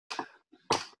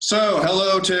So,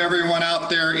 hello to everyone out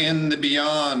there in the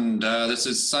beyond. This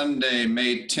is Sunday,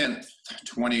 May 10th,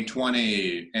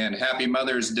 2020, and happy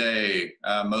Mother's Day,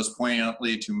 most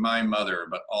poignantly to my mother,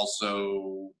 but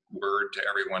also word to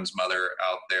everyone's mother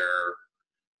out there.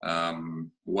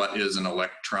 What is an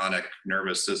electronic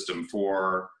nervous system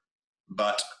for,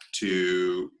 but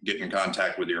to get in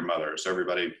contact with your mother. So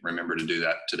everybody remember to do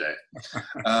that today.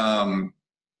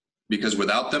 Because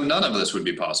without them, none of this would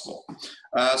be possible.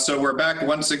 So we're back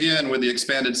once again with the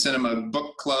Expanded Cinema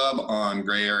Book Club on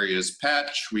Gray Areas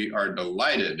Patch. We are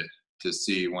delighted to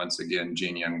see once again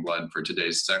Gene Youngblood for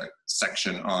today's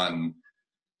section on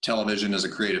television as a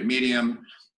creative medium.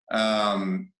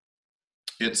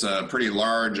 It's a pretty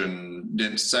large and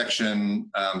dense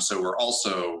section, so we're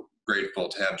also grateful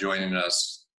to have joining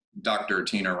us Dr.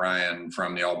 Tina Ryan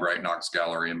from the Albright Knox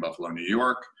Gallery in Buffalo, New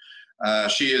York.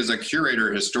 She is a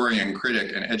curator, historian,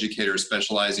 critic, and educator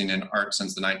specializing in art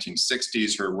since the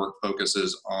 1960s. Her work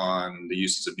focuses on the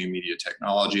uses of new media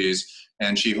technologies,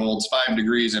 and she holds 5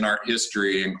 degrees in art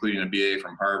history, including a BA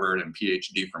from Harvard and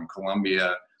PhD from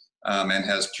Columbia, and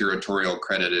has curatorial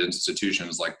credit at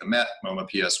institutions like the Met, MoMA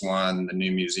PS1, the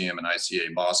New Museum, and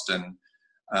ICA Boston.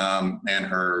 And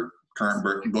her current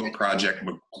book project,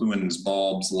 McLuhan's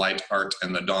Bulbs, Light Art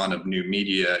and the Dawn of New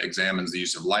Media, examines the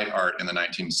use of light art in the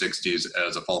 1960s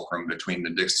as a fulcrum between the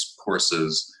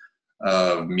discourses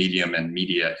of medium and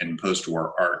media in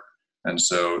post-war art. And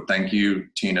so thank you,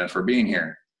 Tina, for being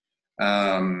here.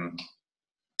 And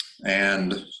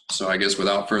so I guess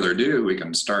without further ado, we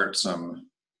can start some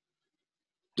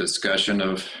discussion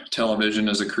of television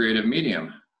as a creative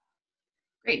medium.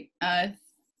 Great.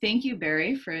 Thank you,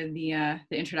 Barry, for the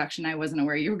introduction. I wasn't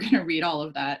aware you were going to read all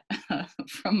of that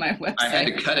from my website. I had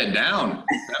to cut it down.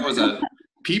 That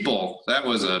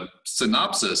was a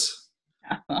synopsis.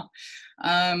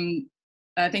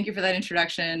 Thank you for that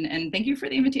introduction, and thank you for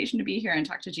the invitation to be here and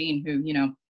talk to Gene, who, you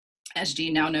know, as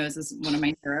Gene now knows, is one of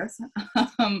my heroes.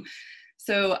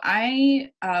 So I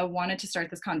wanted to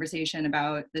start this conversation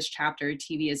about this chapter,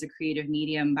 TV as a creative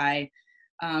medium, by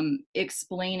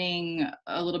explaining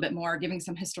a little bit more, giving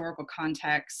some historical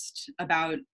context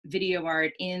about video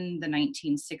art in the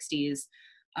 1960s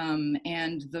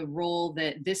and the role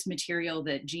that this material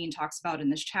that Gene talks about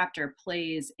in this chapter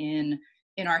plays in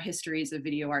our histories of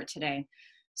video art today.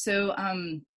 So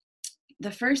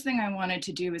the first thing I wanted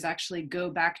to do is actually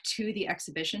go back to the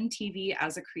exhibition, TV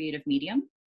as a Creative Medium.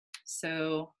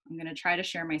 So I'm going to try to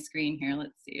share my screen here.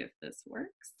 Let's see if this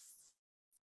works.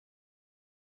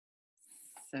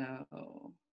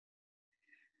 So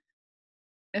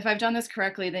if I've done this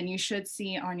correctly, then you should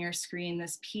see on your screen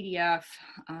this PDF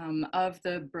of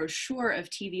the brochure of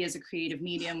TV as a creative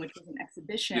medium, which was an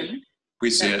exhibition. We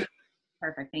see it.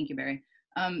 Perfect, thank you, Barry.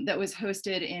 That was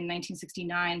hosted in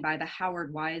 1969 by the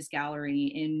Howard Wise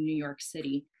Gallery in New York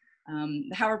City.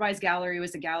 The Howard Wise Gallery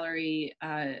was a gallery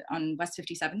on West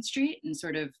 57th Street and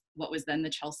sort of what was then the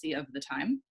Chelsea of the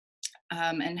time.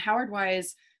 And Howard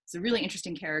Wise is a really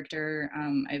interesting character.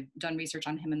 I've done research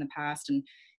on him in the past, and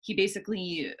he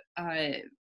basically, I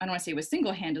don't want to say was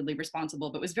single-handedly responsible,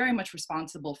 but was very much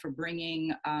responsible for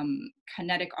bringing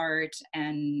kinetic art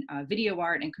and video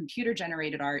art and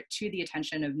computer-generated art to the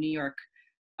attention of New York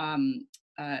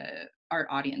art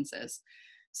audiences.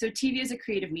 So TV as a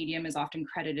creative medium is often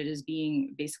credited as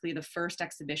being basically the first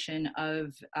exhibition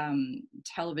of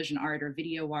television art or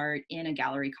video art in a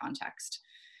gallery context.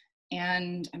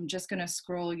 And I'm just going to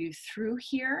scroll you through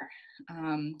here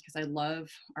because I love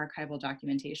archival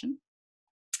documentation.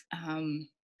 And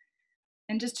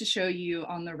just to show you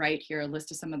on the right here, a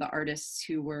list of some of the artists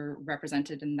who were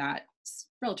represented in that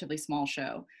relatively small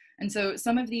show. And so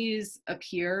some of these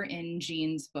appear in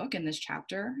Gene's book in this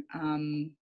chapter,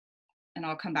 and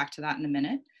I'll come back to that in a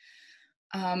minute.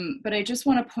 But I just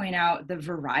want to point out the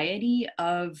variety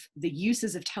of the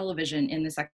uses of television in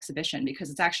this exhibition, because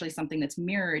it's actually something that's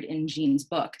mirrored in Gene's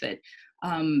book, that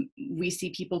we see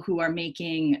people who are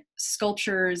making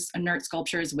sculptures, inert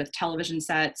sculptures with television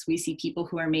sets. We see people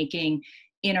who are making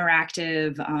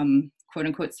interactive, quote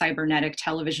unquote, cybernetic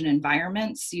television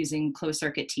environments using closed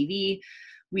circuit TV.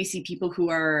 We see people who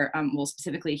are, well,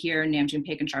 specifically here, Nam June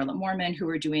Paik and Charlotte Moorman, who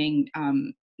are doing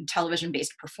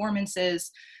television-based performances.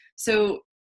 So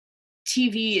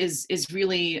TV is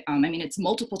really, I mean, it's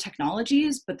multiple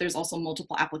technologies, but there's also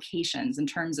multiple applications in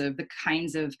terms of the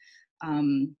kinds of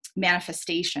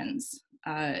manifestations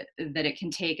that it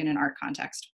can take in an art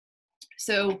context.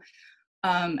 So,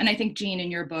 and I think, Gene,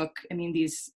 in your book, I mean,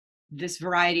 this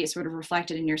variety is sort of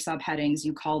reflected in your subheadings.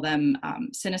 You call them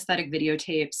synesthetic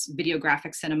videotapes,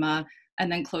 videographic cinema,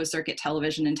 and then closed circuit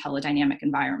television and teledynamic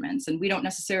environments. And we don't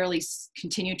necessarily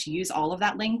continue to use all of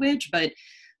that language, but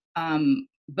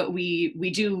But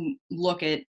we do look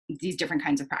at these different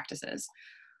kinds of practices.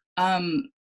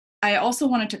 I also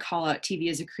wanted to call out TV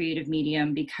as a creative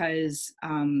medium because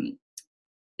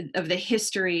of the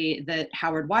history that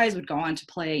Howard Wise would go on to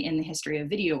play in the history of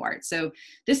video art. So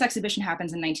this exhibition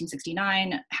happens in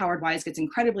 1969. Howard Wise gets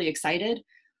incredibly excited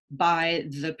by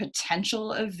the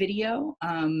potential of video.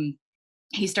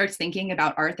 He starts thinking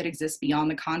about art that exists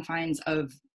beyond the confines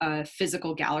of a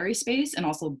physical gallery space and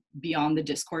also beyond the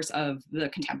discourse of the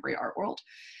contemporary art world.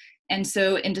 And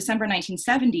so in December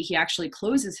 1970, he actually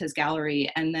closes his gallery,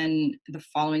 and then the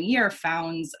following year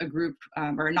founds a group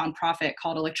or a nonprofit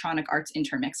called Electronic Arts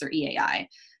Intermix, or EAI.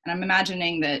 And I'm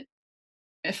imagining that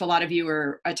if a lot of you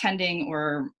are attending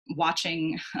or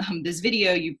watching this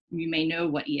video, you may know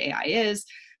what EAI is,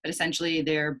 but essentially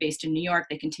they're based in New York.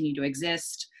 They continue to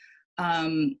exist.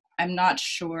 I'm not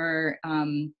sure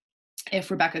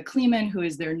if Rebecca Kleeman, who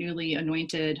is their newly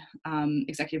anointed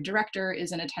executive director,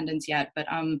 is in attendance yet, but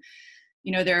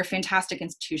you know, they're a fantastic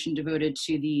institution devoted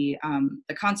to the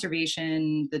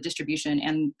conservation, the distribution,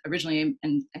 and originally,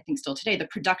 and I think still today, the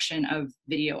production of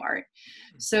video art.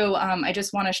 So I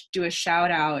just want to do a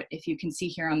shout out, if you can see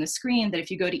here on the screen, that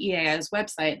if you go to EAI's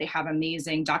website, they have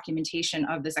amazing documentation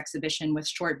of this exhibition with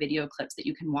short video clips that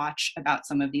you can watch about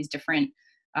some of these different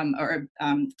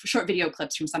short video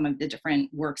clips from some of the different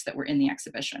works that were in the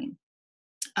exhibition.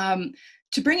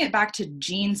 To bring it back to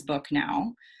Gene's book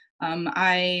now,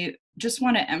 I just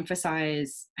want to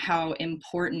emphasize how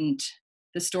important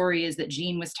the story is that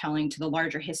Gene was telling to the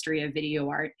larger history of video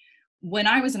art. When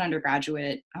I was an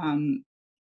undergraduate,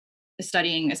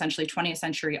 studying essentially 20th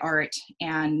century art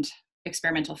and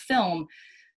experimental film,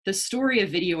 the story of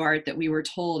video art that we were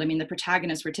told, I mean, the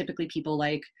protagonists were typically people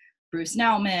like Bruce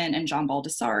Nauman and John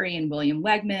Baldessari and William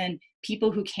Wegman, people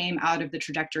who came out of the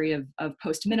trajectory of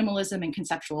post-minimalism and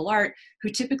conceptual art, who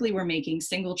typically were making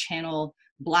single channel,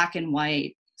 black and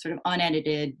white, sort of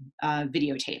unedited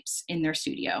videotapes in their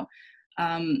studio,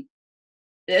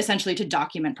 essentially to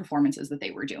document performances that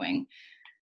they were doing.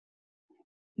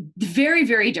 Very,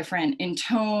 very different in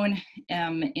tone,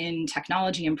 in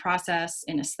technology and process,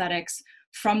 in aesthetics,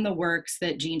 from the works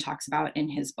that Gene talks about in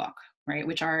his book, right,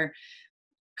 which are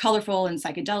colorful and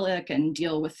psychedelic and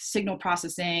deal with signal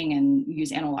processing and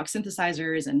use analog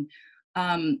synthesizers, and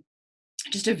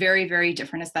just a very, very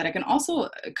different aesthetic, and also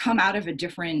come out of a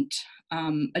different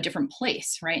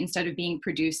place, right? Instead of being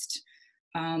produced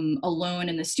alone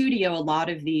in the studio, a lot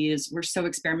of these were so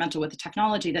experimental with the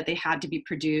technology that they had to be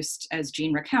produced, as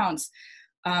Gene recounts,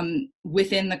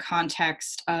 within the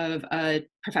context of a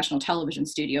professional television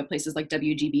studio, places like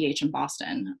WGBH in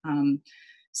Boston.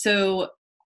 So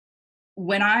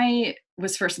when I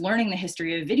was first learning the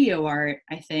history of video art,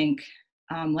 I think,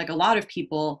 like a lot of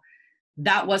people,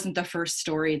 that wasn't the first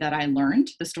story that I learned,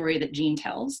 the story that Gene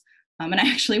tells. And I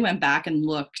actually went back and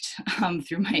looked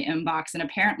through my inbox, and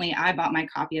apparently I bought my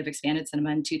copy of Expanded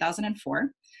Cinema in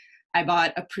 2004. I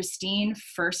bought a pristine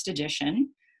first edition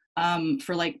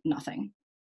for like nothing.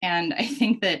 And I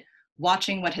think that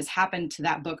watching what has happened to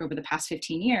that book over the past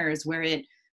 15 years, where it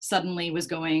suddenly was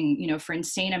going, you know, for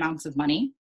insane amounts of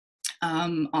money,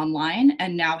 online,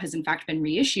 and now has in fact been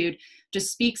reissued,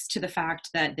 just speaks to the fact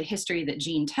that the history that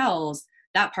Gene tells,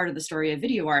 that part of the story of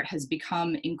video art, has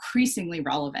become increasingly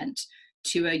relevant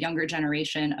to a younger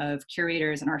generation of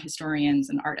curators and art historians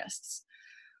and artists.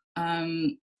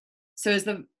 So as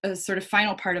the sort of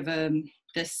final part of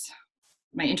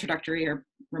my introductory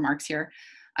remarks here,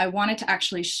 I wanted to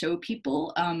actually show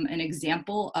people an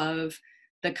example of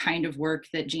the kind of work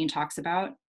that Gene talks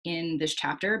about in this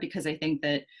chapter, because I think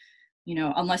that, you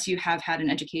know, unless you have had an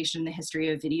education in the history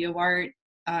of video art,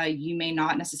 you may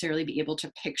not necessarily be able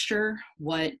to picture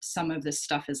what some of this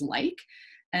stuff is like.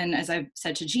 And as I've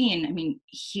said to Gene, I mean,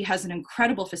 he has an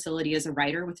incredible facility as a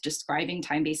writer with describing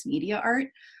time-based media art,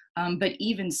 but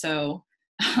even so,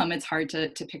 it's hard to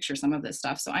picture some of this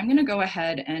stuff. So I'm gonna go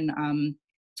ahead and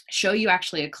show you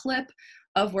actually a clip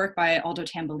of work by Aldo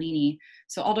Tambellini.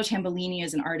 So Aldo Tambellini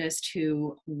is an artist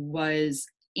who was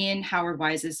in Howard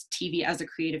Wise's TV as a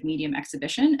creative medium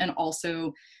exhibition, and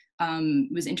also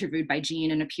was interviewed by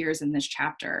Gene and appears in this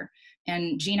chapter.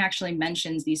 And Gene actually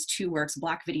mentions these two works,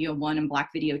 Black Video 1 and Black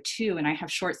Video 2, and I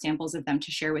have short samples of them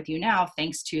to share with you now,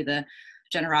 thanks to the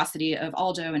generosity of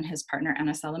Aldo and his partner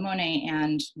Anna Salamone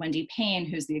and Wendy Payne,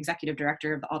 who's the executive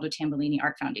director of the Aldo Tambellini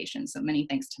Art Foundation. So many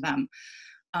thanks to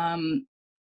them.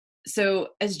 So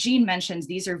as Gene mentions,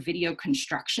 these are video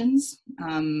constructions.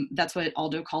 That's what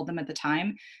Aldo called them at the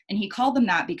time. And he called them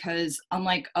that because,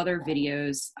 unlike other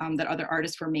videos that other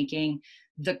artists were making,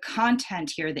 the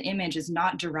content here, the image, is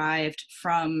not derived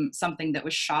from something that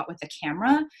was shot with a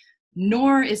camera,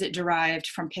 nor is it derived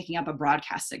from picking up a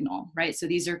broadcast signal, right? So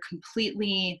these are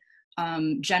completely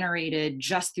generated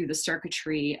just through the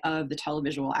circuitry of the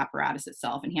televisual apparatus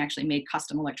itself. And he actually made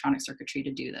custom electronic circuitry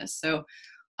to do this. So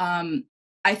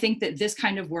I think that this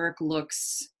kind of work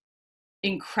looks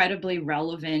incredibly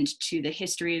relevant to the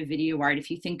history of video art.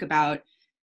 If you think about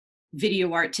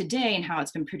video art today and how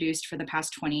it's been produced for the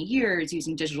past 20 years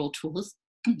using digital tools,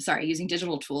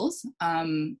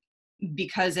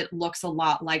 because it looks a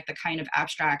lot like the kind of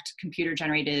abstract computer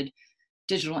generated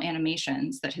digital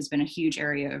animations that has been a huge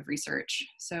area of research.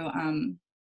 So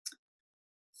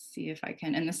see if I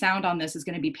can, and the sound on this is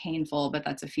going to be painful, but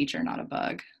that's a feature, not a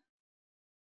bug.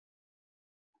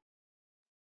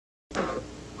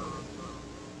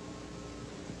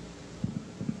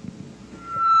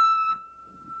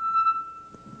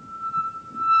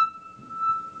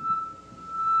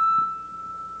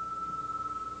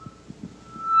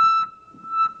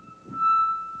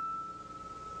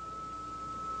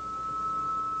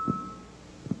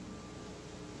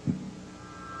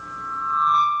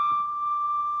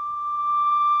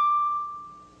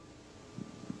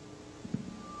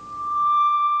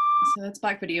 So that's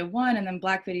Black Video 1, and then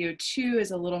Black Video 2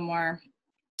 is a little more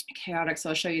chaotic, so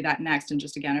I'll show you that next in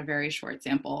just, again, a very short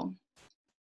sample.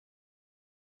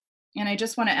 And I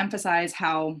just want to emphasize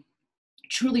how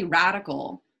truly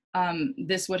radical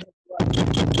this would have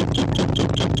been.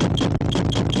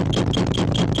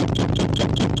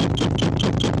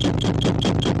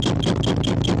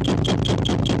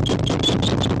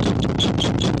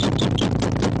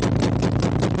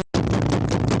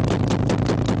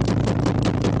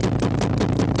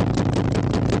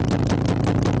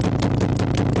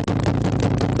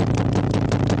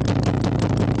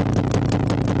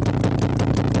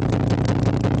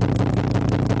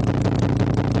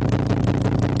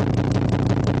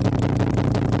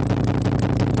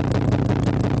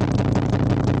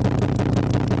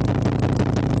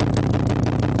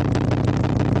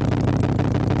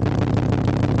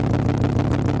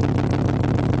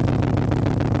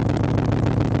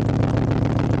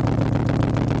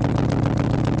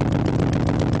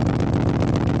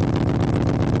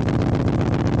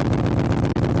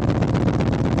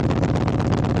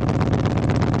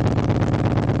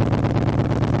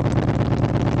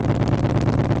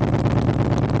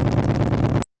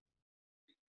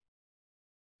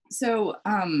 So,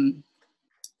 I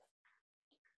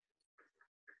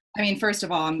mean, first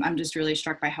of all, I'm just really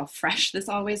struck by how fresh this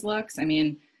always looks. I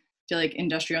mean, I feel like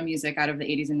industrial music out of the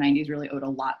 80s and 90s really owed a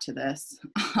lot to this,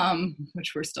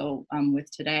 which we're still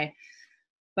with today.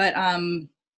 But sorry,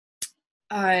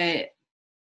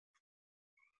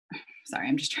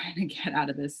 I'm just trying to get out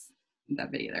of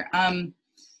that video there.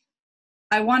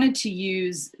 I wanted to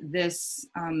use this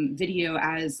video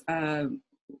as a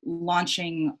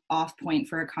launching off point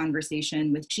for a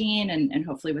conversation with Gene and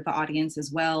hopefully with the audience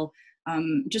as well,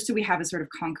 just so we have a sort of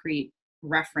concrete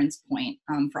reference point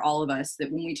for all of us, that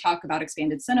when we talk about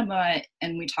expanded cinema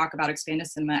and we talk about expanded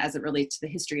cinema as it relates to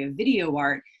the history of video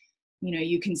art, you know,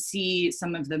 you can see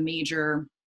some of the major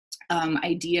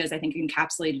ideas, I think,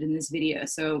 encapsulated in this video.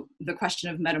 So the question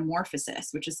of metamorphosis,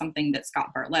 which is something that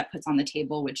Scott Bartlett puts on the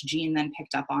table, which Gene then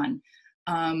picked up on,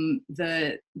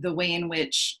 the way in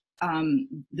which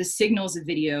the signals of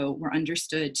video were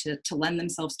understood to lend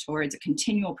themselves towards a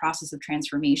continual process of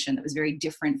transformation that was very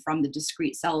different from the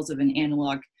discrete cells of an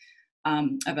analog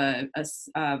of a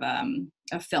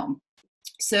film.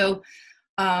 So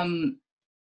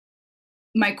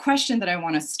my question that I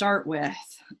want to start with,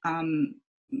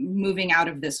 moving out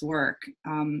of this work,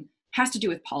 has to do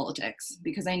with politics,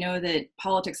 because I know that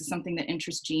politics is something that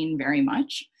interests Gene very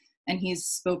much, and he's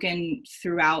spoken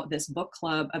throughout this book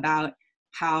club about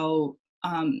how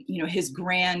you know, his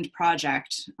grand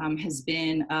project has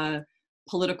been a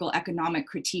political economic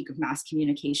critique of mass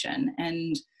communication.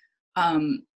 And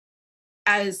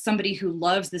as somebody who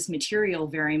loves this material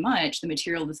very much, the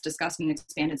material that's discussed in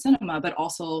expanded cinema, but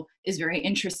also is very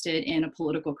interested in a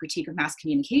political critique of mass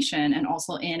communication and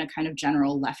also in a kind of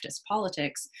general leftist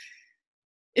politics,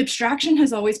 abstraction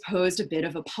has always posed a bit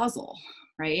of a puzzle,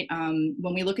 right?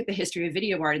 When we look at the history of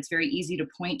video art, it's very easy to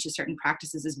point to certain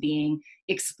practices as being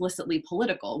explicitly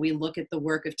political. We look at the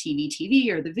work of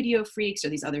TV or the video freaks or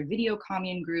these other video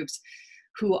commune groups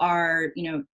who are,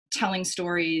 you know, telling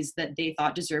stories that they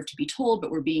thought deserved to be told, but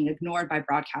were being ignored by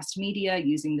broadcast media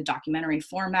using the documentary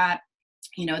format.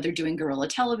 You know, they're doing guerrilla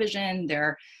television.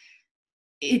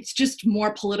 It's just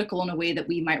more political in a way that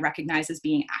we might recognize as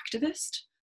being activist.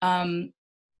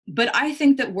 But I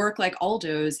think that work like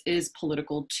Aldo's is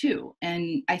political too.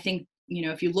 And I think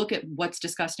if you look at what's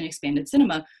discussed in expanded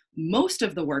cinema, most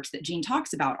of the works that Gene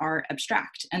talks about are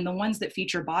abstract, and the ones that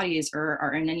feature bodies or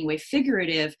are in any way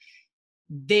figurative,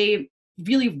 they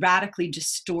really radically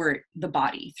distort the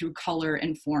body through color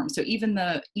and form. So even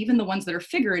the ones that are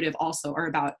figurative also are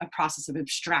about a process of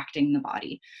abstracting the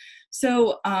body.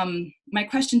 So my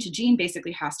question to Gene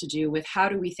basically has to do with, how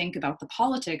do we think about the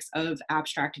politics of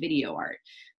abstract video art?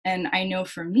 And I know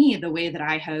for me, the way that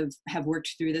I have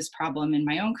worked through this problem in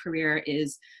my own career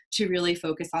is to really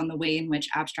focus on the way in which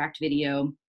abstract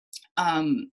video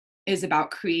is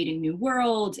about creating new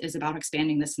worlds, is about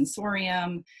expanding the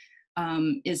sensorium,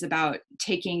 is about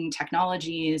taking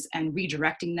technologies and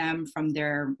redirecting them from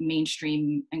their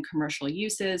mainstream and commercial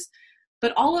uses.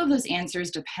 But all of those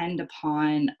answers depend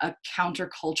upon a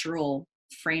countercultural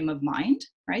frame of mind,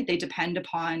 right? They depend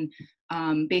upon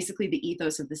basically the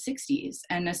ethos of the 60s.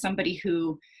 And as somebody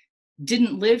who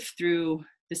didn't live through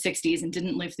the 60s and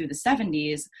didn't live through the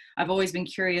 70s, I've always been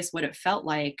curious what it felt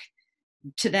like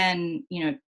to then,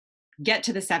 get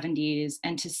to the 70s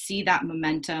and to see that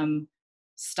momentum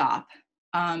stop,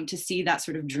 to see that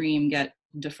sort of dream get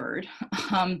deferred,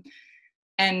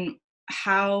 and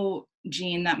how,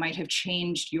 Gene, that might have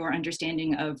changed your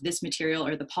understanding of this material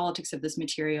or the politics of this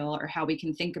material, or how we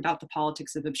can think about the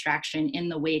politics of abstraction in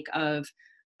the wake of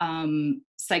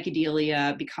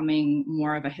psychedelia becoming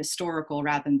more of a historical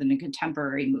rather than a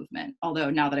contemporary movement. Although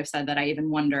now that I've said that, I even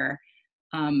wonder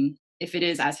if it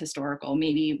is as historical.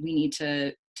 Maybe we need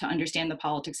to understand the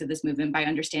politics of this movement by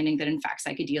understanding that, in fact,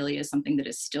 psychedelia is something that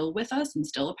is still with us and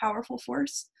still a powerful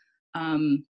force.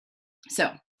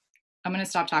 So I'm going to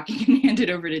stop talking and hand it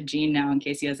over to Gene now, in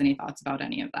case he has any thoughts about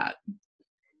any of that.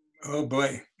 Oh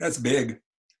boy, that's big.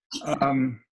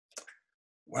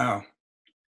 Wow.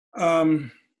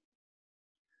 Well,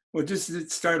 just to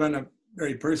start on a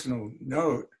very personal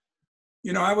note,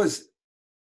 I was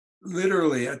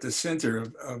literally at the center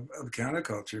of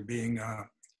counterculture, being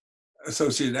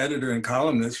associate editor and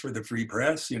columnist for the Free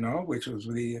Press, which was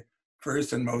the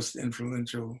first and most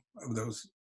influential of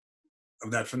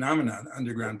that phenomenon,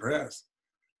 underground press.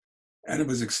 And it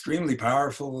was extremely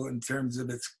powerful in terms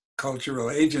of its cultural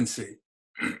agency.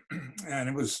 And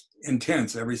it was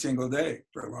intense every single day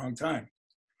for a long time.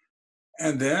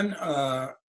 And then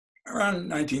around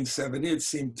 1970, it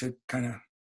seemed to kind of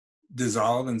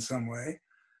dissolve in some way.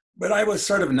 But I was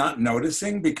sort of not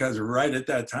noticing, because right at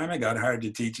that time, I got hired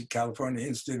to teach at California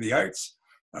Institute of the Arts,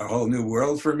 a whole new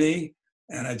world for me.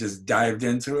 And I just dived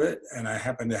into it. And I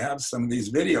happened to have some of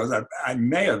these videos. I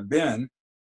may have been,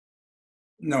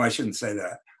 no, I shouldn't say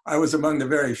that. I was among the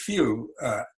very few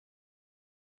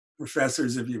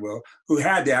professors, if you will, who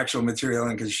had the actual material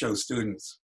and could show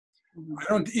students. I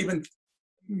don't even,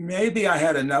 maybe I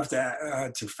had enough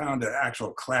to found an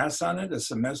actual class on it, a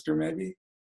semester maybe.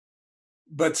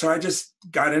 But so I just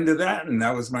got into that, and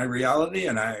that was my reality,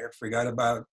 and I forgot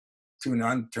about tune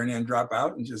on, turn in, drop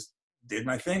out, and just did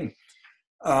my thing.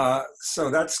 So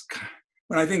that's,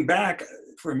 when I think back,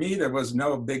 for me, there was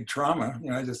no big trauma.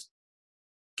 I just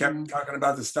kept talking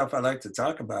about the stuff I like to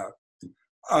talk about.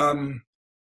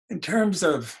 In terms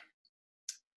of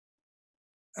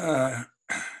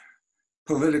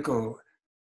political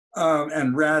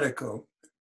and radical,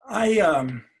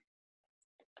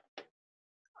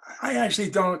 I actually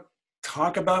don't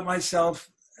talk about myself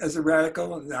as a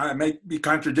radical. I may be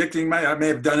contradicting I may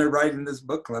have done it right in this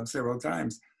book club several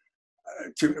times.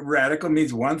 Radical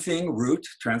means one thing: root,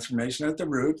 transformation at the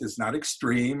root. It's not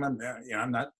extreme. I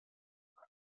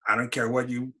don't care what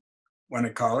you want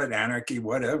to call it, anarchy,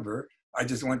 whatever. I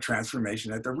just want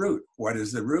transformation at the root. What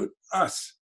is the root?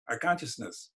 Us, our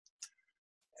consciousness.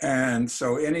 And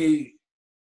so any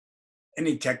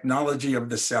technology of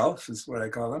the self, is what I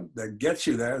call them, that gets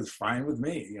you there is fine with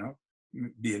me,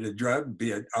 be it a drug,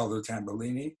 be it Aldo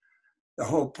Tambolini. The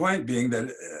whole point being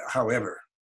that, however,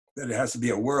 that it has to be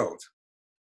a world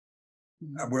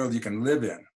you can live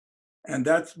in. And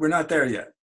we're not there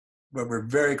yet, but we're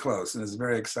very close, and it's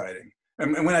very exciting.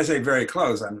 And when I say very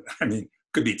close, I mean,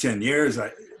 could be 10 years,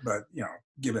 but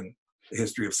given the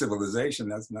history of civilization,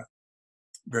 that's not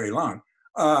very long.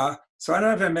 So I don't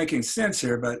know if I'm making sense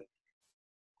here, but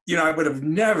I would have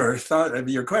never thought of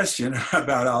your question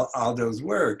about Aldo's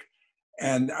work.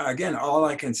 And again, all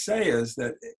I can say is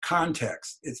that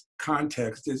context is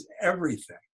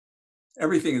everything.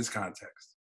 Everything is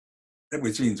context,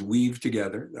 which means weave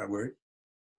together, that word.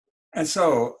 And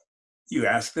so you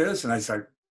ask this, and I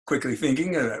start quickly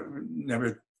thinking,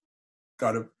 never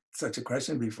thought of such a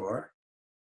question before.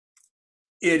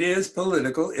 It is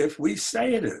political if we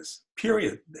say it is,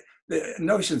 period. The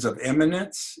notions of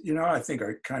immanence, I think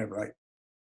are kind of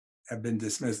have been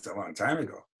dismissed a long time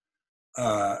ago.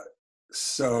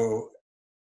 So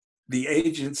the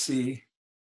agency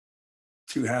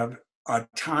to have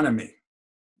autonomy,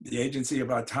 the agency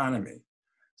of autonomy,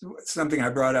 something I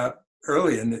brought up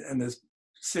early in this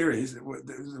series,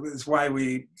 is why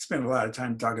we spent a lot of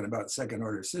time talking about second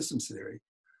order systems theory.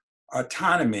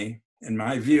 Autonomy, in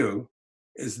my view,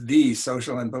 is the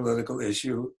social and political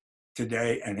issue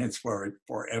today and henceforward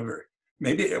forever.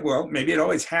 Maybe it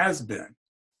always has been.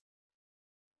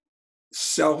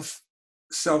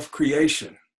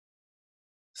 Self-creation,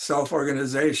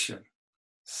 self-organization,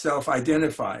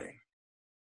 self-identifying,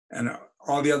 and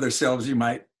all the other selves you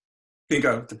might think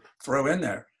of to throw in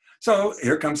there. So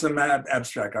here comes some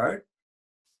abstract art.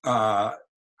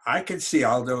 I could see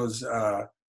Aldo's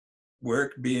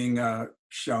work being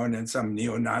shown in some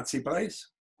neo-Nazi place.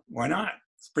 Why not?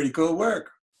 It's pretty cool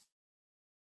work.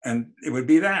 And it would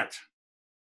be that.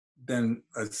 Then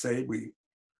let's say we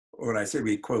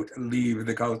quote, leave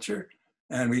the culture,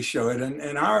 and we show it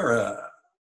in our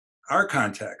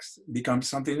context. It becomes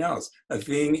something else. A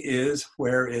thing is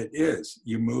where it is.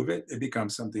 You move it, it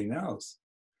becomes something else.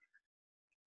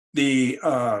 The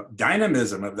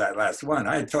dynamism of that last one,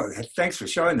 thanks for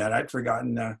showing that. I'd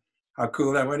forgotten how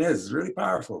cool that one is. It's really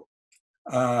powerful.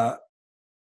 It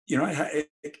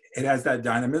has that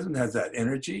dynamism, it has that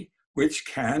energy, which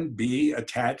can be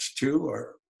attached to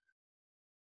or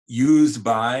used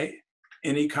by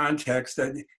any context.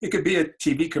 That it could be a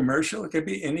TV commercial, it could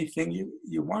be anything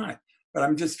you want. But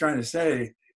I'm just trying to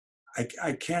say,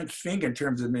 I can't think in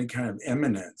terms of any kind of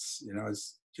eminence.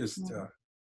 It's just.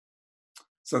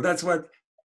 So that's what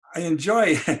I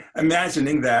enjoy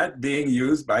imagining, that being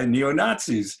used by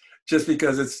neo-Nazis, just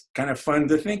because it's kind of fun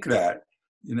to think that,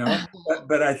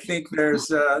 But I think there's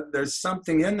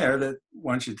something in there that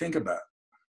one should think about.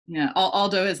 Yeah,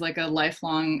 Aldo is like a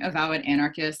lifelong avowed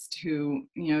anarchist who,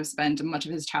 spent much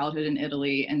of his childhood in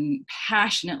Italy and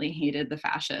passionately hated the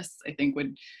fascists. I think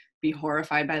would be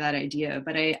horrified by that idea.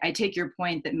 But I take your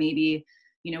point that maybe,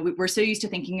 we're so used to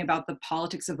thinking about the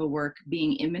politics of a work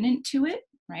being immanent to it,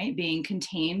 right? Being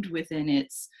contained within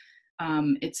its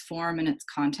form and its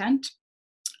content.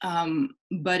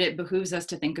 But it behooves us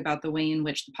to think about the way in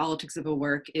which the politics of a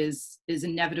work is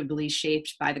inevitably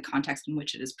shaped by the context in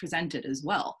which it is presented as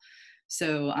well.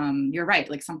 So you're right,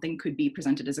 like something could be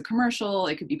presented as a commercial,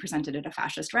 it could be presented at a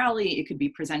fascist rally, it could be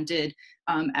presented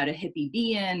at a hippie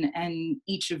be-in, and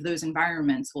each of those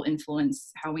environments will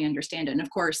influence how we understand it. And of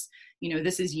course,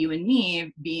 this is you and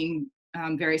me being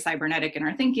very cybernetic in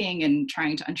our thinking and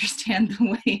trying to understand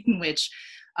the way in which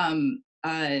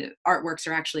artworks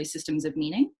are actually systems of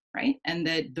meaning, right? And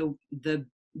that the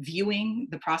viewing,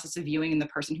 the process of viewing, and the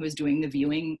person who is doing the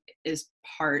viewing is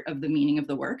part of the meaning of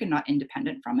the work and not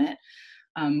independent from it.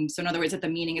 So in other words, that the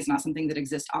meaning is not something that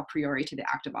exists a priori to the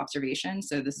act of observation.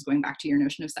 So this is going back to your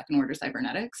notion of second order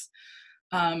cybernetics.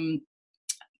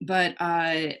 But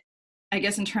I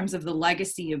guess in terms of the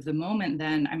legacy of the moment,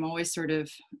 then I'm always sort of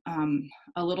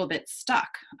a little bit stuck.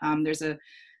 There's an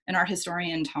art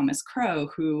historian, Thomas Crow,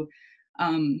 who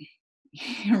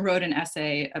wrote an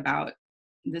essay about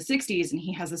the 60s, and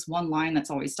he has this one line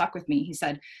that's always stuck with me. He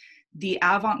said, "The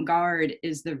avant-garde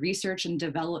is the research and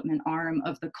development arm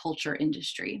of the culture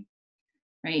industry,"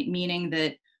 right? Meaning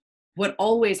that what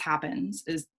always happens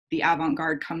is the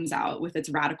avant-garde comes out with its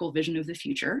radical vision of the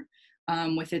future,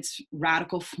 with its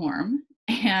radical form.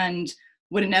 And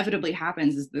what inevitably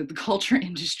happens is that the culture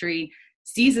industry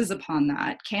seizes upon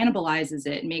that, cannibalizes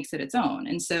it, makes it its own.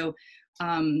 And so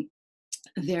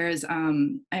there's,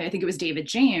 I think it was David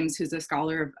James, who's a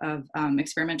scholar of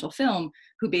experimental film,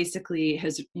 who basically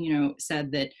has,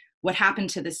 said that what happened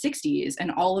to the 60s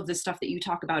and all of the stuff that you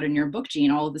talk about in your book,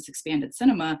 Gene, all of this expanded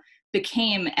cinema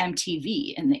became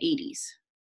MTV in the 80s,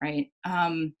 right?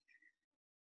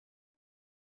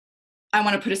 I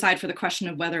want to put aside for the question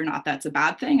of whether or not that's a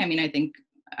bad thing. I mean, I think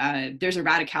there's a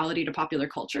radicality to popular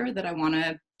culture that I want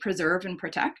to preserve and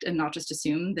protect, and not just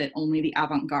assume that only the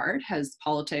avant-garde has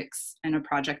politics and a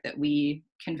project that we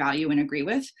can value and agree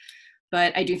with.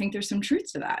 But I do think there's some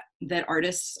truth to that, that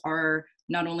artists are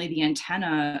not only the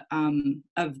antenna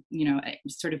of,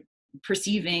 sort of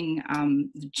perceiving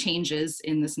changes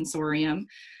in the sensorium,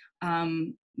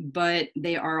 but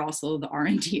they are also the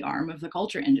R&D arm of the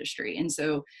culture industry. And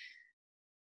so,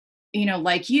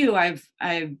 like you, I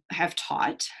have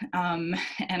taught, and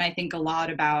I think a lot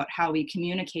about how we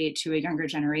communicate to a younger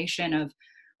generation of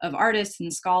artists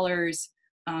and scholars.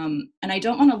 And I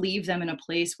don't want to leave them in a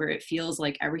place where it feels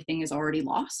like everything is already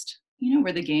lost,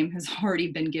 where the game has already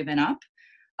been given up,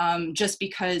 just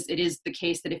because it is the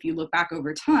case that if you look back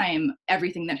over time,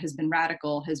 everything that has been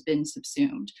radical has been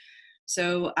subsumed.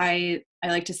 So I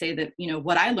like to say that,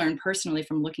 what I learned personally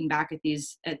from looking back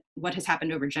at what has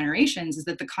happened over generations is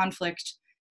that the conflict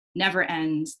never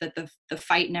ends, that the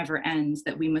fight never ends,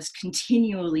 that we must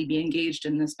continually be engaged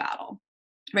in this battle,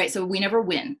 right? So we never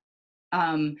win.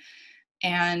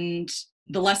 And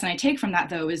the lesson I take from that,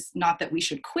 though, is not that we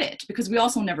should quit, because we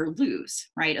also never lose,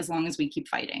 right? As long as we keep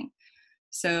fighting.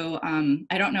 So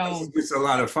I don't know. It's a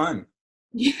lot of fun.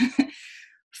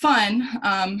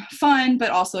 Fun, but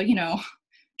also,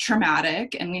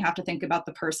 traumatic. And we have to think about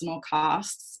the personal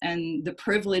costs and the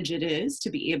privilege it is to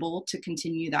be able to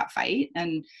continue that fight,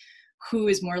 and who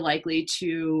is more likely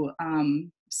to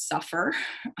suffer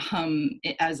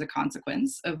as a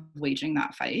consequence of waging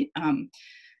that fight.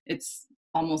 It's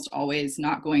almost always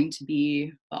not going to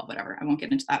be, well, whatever, I won't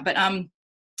get into that. But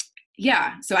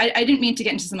yeah, so I didn't mean to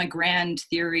get into some grand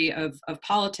theory of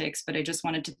politics, but I just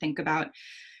wanted to think about,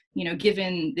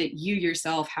 given that you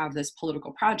yourself have this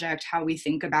political project, how we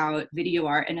think about video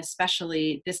art, and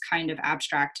especially this kind of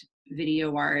abstract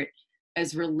video art,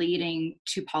 as relating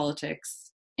to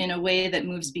politics in a way that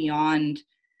moves beyond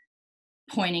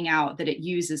pointing out that it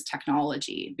uses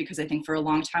technology. Because I think for a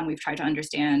long time we've tried to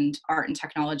understand art and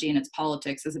technology and its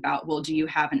politics as about, well, do you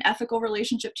have an ethical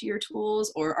relationship to your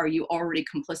tools, or are you already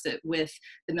complicit with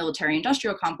the military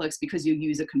industrial complex because you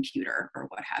use a computer or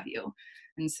what have you?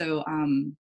 And so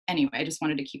anyway, I just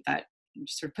wanted to keep that,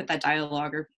 sort of put that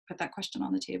dialogue or put that question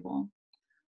on the table.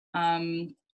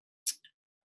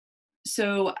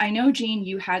 So I know, Gene,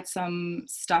 you had some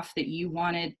stuff that you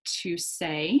wanted to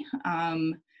say,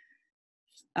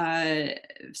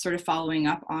 sort of following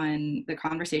up on the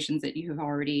conversations that you have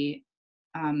already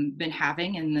been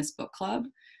having in this book club.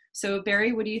 So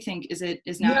Barry, what do you think? Is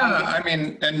now? Yeah, I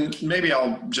mean, and maybe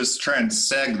I'll just try and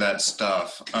seg that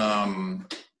stuff.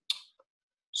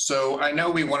 So I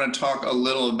know we want to talk a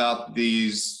little about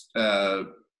these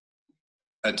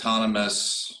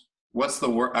autonomous, what's the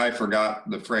word? I forgot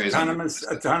the phrase.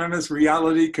 Autonomous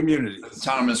reality communities.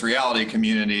 Autonomous reality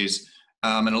communities,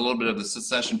 and a little bit of the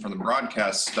secession from the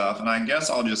broadcast stuff. And I guess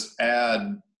I'll just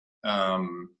add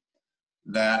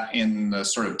that in the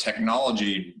sort of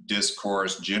technology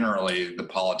discourse, generally, the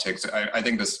politics, I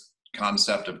think this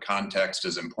concept of context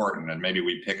is important, and maybe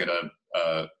we pick it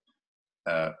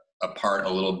apart a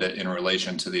little bit in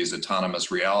relation to these autonomous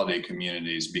reality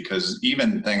communities, because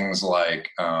even things like,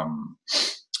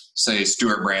 say,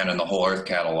 Stuart Brand and the Whole Earth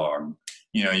Catalog,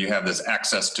 you have this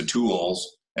access to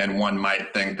tools, and one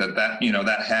might think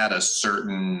that had a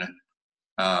certain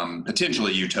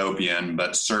potentially utopian,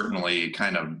 but certainly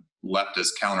kind of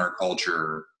leftist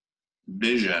counterculture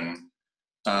vision.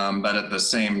 But at the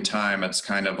same time, it's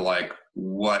kind of like,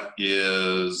 what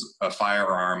is a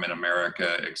firearm in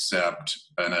America except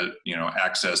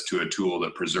access to a tool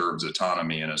that preserves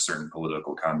autonomy in a certain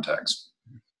political context?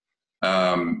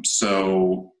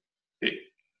 So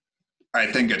I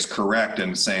think it's correct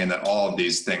in saying that all of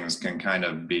these things can kind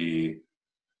of be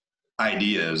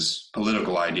ideas,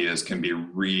 political ideas can be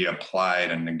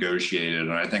reapplied and negotiated.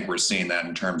 And I think we're seeing that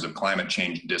in terms of climate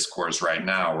change discourse right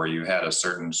now, where you had a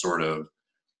certain sort of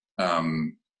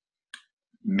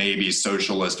maybe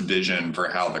socialist vision for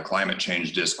how the climate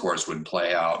change discourse would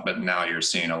play out. But now you're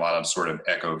seeing a lot of sort of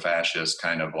eco-fascist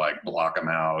kind of like block them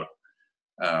out,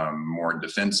 more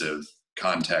defensive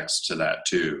context to that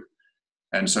too.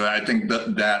 And so I think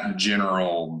that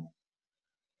general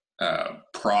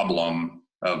problem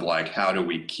of like, how do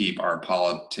we keep our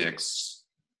politics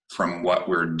from what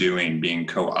we're doing being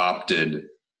co-opted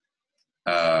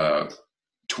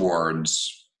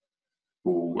towards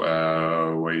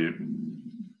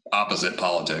opposite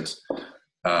politics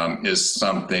is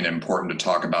something important to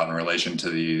talk about in relation to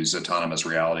these autonomous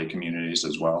reality communities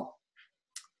as well.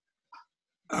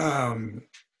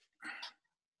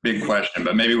 Big question,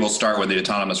 but maybe we'll start with the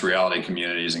autonomous reality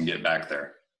communities and get back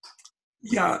there.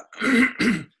 Yeah,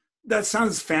 that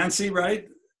sounds fancy, right?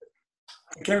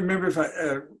 I can't remember if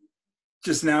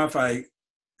just now if I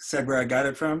said where I got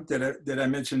it from. Did I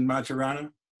mention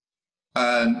Maturana?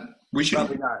 We should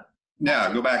probably not.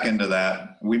 Yeah, go back into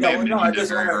that. We may have mentioned it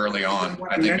very early on.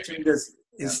 I mentioned his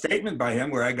statement by him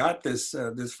where I got this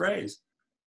this phrase.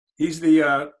 He's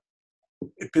the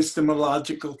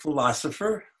epistemological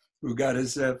philosopher who got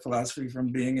his philosophy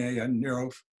from being a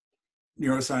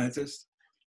neuroscientist,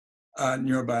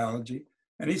 neurobiology.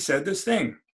 And he said this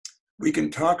thing: we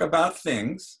can talk about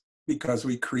things because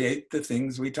we create the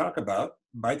things we talk about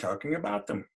by talking about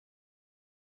them.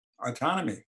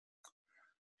 Autonomy.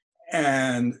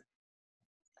 And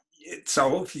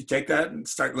so if you take that and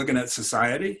start looking at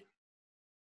society,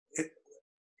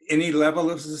 any level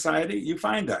of society, you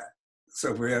find that.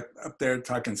 So if we're up there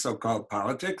talking so-called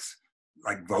politics,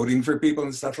 like voting for people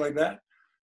and stuff like that.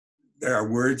 There are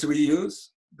words we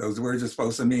use. Those words are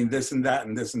supposed to mean this and that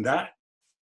and this and that.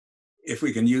 If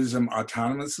we can use them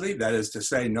autonomously, that is to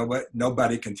say,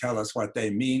 nobody can tell us what they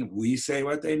mean. We say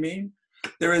what they mean.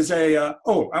 There is a,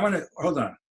 hold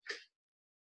on.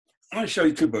 I want to show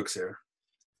you two books here.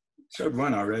 Showed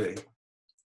one already.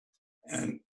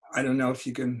 And I don't know if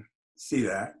you can see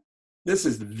that. This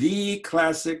is the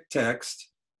classic text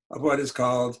of what is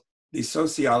called The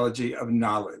Sociology of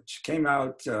Knowledge. Came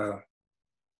out 60s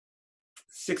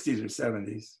or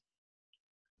 70s.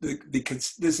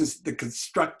 This is the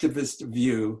constructivist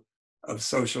view of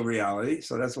social reality.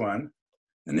 So that's one.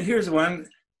 And then here's one.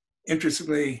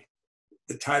 Interestingly,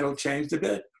 the title changed a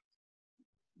bit.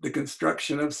 The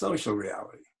Construction of Social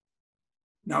Reality.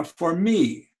 Now, for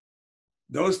me,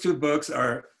 those two books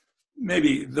are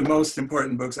maybe the most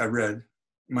important books I've read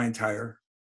in my entire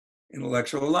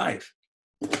intellectual life.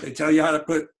 They tell you how to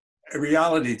put a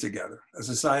reality together, a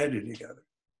society together,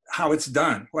 how it's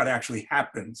done, what actually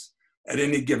happens at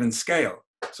any given scale.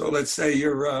 So let's say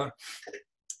you're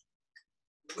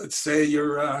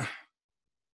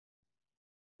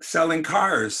selling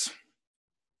cars.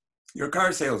 You're a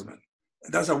car salesman.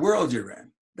 That's a world you're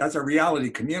in. That's a reality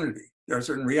community. There are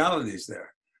certain realities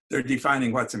there. They're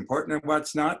defining what's important and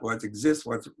what's not, what exists,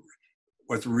 what's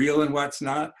real and what's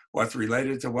not, what's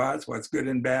related to what's good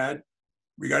and bad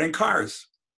regarding cars.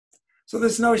 So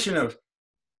this notion of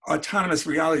autonomous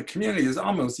reality community is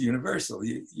almost universal.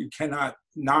 You cannot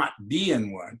not be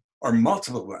in one, or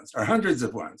multiple ones, or hundreds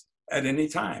of ones at any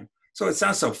time. So it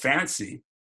sounds so fancy,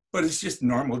 but it's just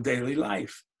normal daily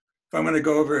life. If I'm going to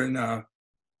go over and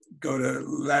go to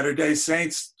Latter-day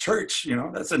Saints church,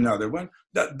 that's another one.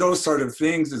 Those sort of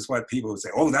things is what people would say,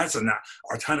 oh, that's an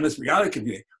autonomous reality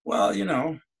community. Well,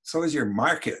 so is your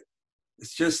market.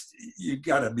 It's just, you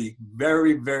got to be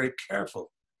very, very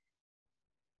careful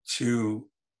to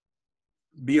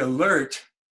be alert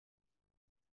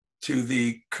to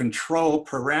the control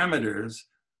parameters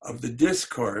of the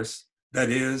discourse that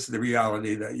is the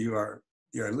reality that you are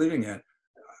living in.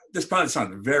 This probably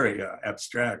sounds very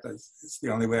abstract. It's the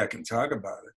only way I can talk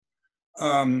about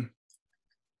it.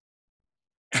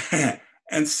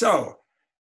 And so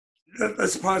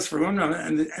let's pause for a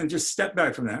moment and just step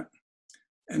back from that.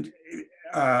 And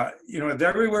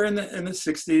everywhere in the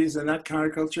 60s and that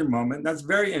counterculture moment, that's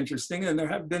very interesting. And there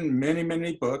have been many,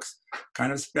 many books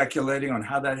kind of speculating on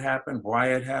how that happened,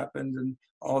 why it happened, and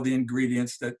all the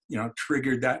ingredients that,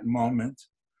 triggered that moment.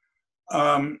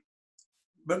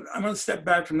 But I'm going to step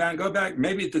back from that and go back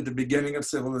maybe to the beginning of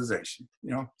civilization.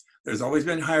 There's always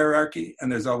been hierarchy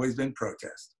and there's always been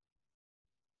protest.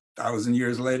 1,000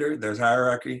 years later, there's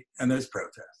hierarchy and there's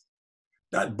protest.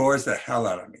 That bores the hell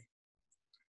out of me.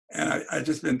 And I've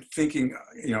just been thinking,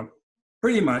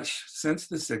 pretty much since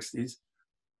the 60s,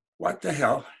 what the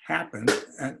hell happened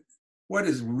and what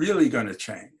is really going to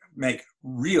change, make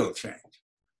real change?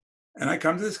 And I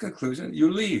come to this conclusion, you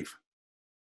leave.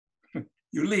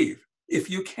 You leave. If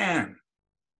you can.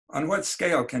 On what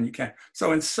scale can you?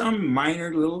 So in some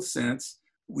minor little sense,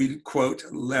 we, quote,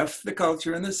 left the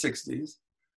culture in the 60s.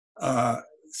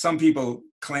 Some people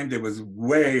claimed it was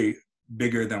way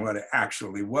bigger than what it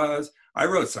actually was. I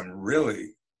wrote some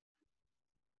really,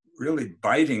 really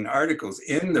biting articles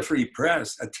in the Free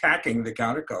Press attacking the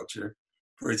counterculture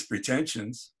for its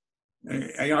pretensions.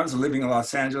 I was living in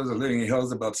Los Angeles, I was living in the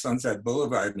hills above Sunset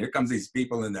Boulevard, and here comes these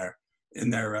people in their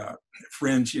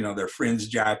fringe, their fringe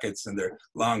jackets and their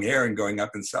long hair and going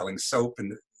up and selling soap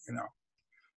and,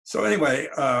 So anyway,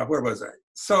 where was I?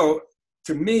 So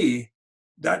to me,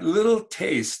 that little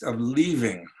taste of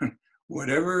leaving,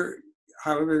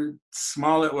 however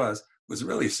small it was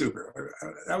really super.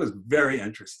 That was very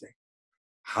interesting.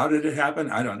 How did it happen?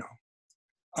 I don't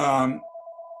know.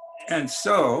 And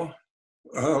so,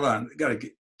 hold on, got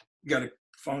a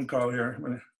phone call here.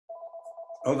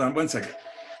 Hold on one second.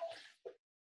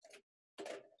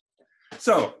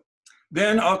 So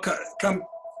then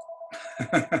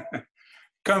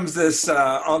comes this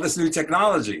all this new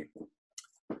technology,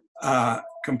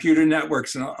 computer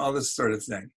networks and all this sort of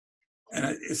thing. And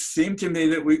it seemed to me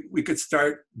that we could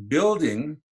start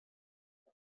building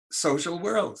social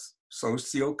worlds,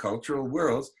 sociocultural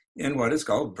worlds in what is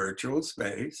called virtual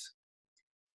space,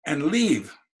 and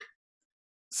leave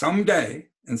someday,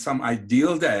 in some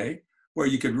ideal day, where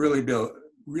you could really build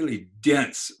really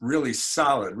dense, really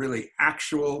solid, really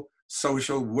actual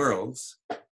social worlds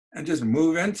and just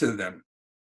move into them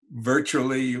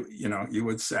virtually, you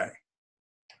would say.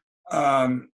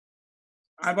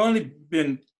 I've only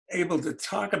been able to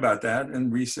talk about that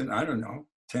in recent,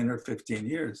 10 or 15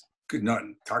 years. Could not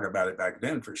talk about it back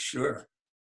then for sure.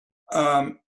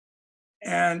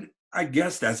 And I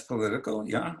guess that's political,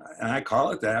 yeah, and I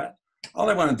call it that. All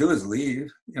I want to do is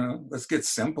leave, let's get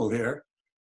simple here.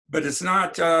 But it's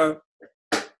not, but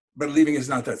leaving is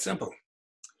not that simple.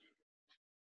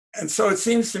 And so it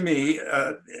seems to me,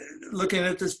 looking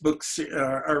at this book,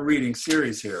 our reading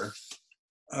series here,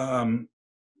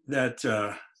 that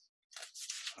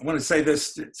I want to say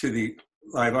this to the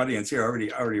live audience here. I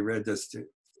already read this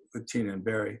with Tina and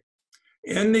Barry.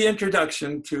 In the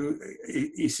introduction to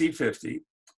EC50,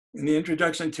 in the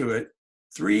introduction to it,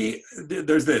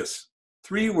 there's this.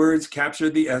 3 words capture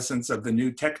the essence of the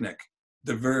new technic: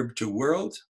 the verb to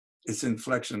world, its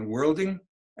inflection worlding,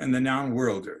 and the noun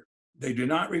worlder. They do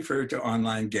not refer to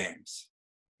online games.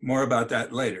 More about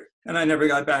that later. And I never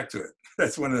got back to it.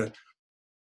 That's one of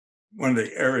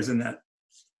the errors in that.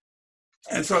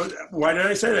 And so why did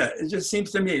I say that? It just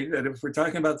seems to me that if we're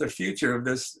talking about the future of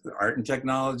this art and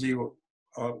technology, or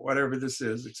whatever this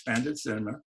is, expanded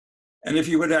cinema, and if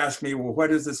you would ask me, well,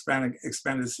 what is the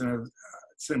expanded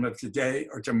cinema of today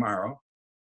or tomorrow?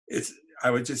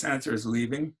 I would just answer as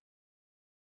leaving.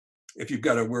 If you've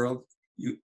got a world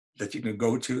that you can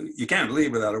go to, you can't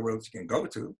leave without a world you can go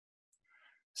to.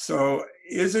 So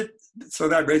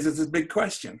that raises this big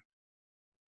question.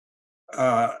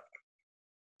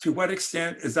 To what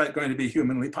extent is that going to be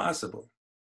humanly possible?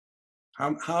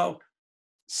 How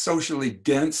socially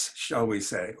dense, shall we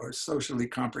say, or socially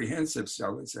comprehensive,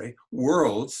 shall we say,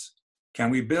 worlds can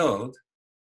we build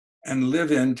and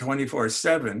live in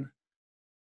 24/7?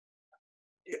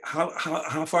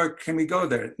 How far can we go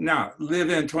there? Now, live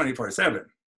in 24/7,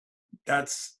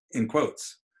 that's in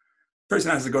quotes.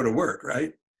 Person has to go to work,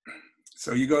 right?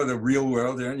 So you go to the real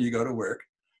world there and you go to work.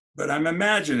 But I'm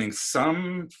imagining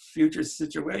some future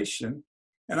situation,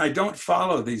 and I don't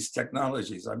follow these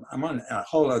technologies. I'm on a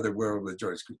whole other world with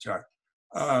George Kuchar,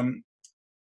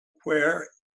 where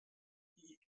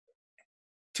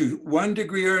to one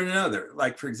degree or another,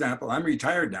 like for example, I'm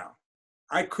retired now.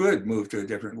 I could move to a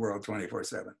different world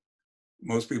 24/7.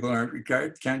 Most people aren't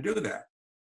retired, can't do that.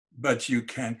 But you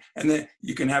can, and then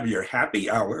you can have your happy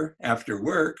hour after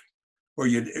work,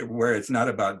 where it's not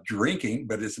about drinking,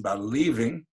 but it's about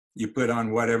leaving. You put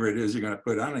on whatever it is you're going to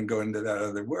put on and go into that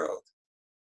other world.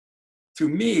 To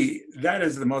me, that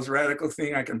is the most radical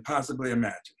thing I can possibly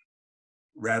imagine.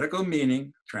 Radical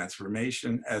meaning,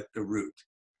 transformation at the root.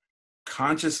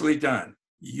 Consciously done,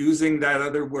 using that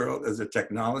other world as a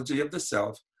technology of the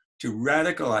self to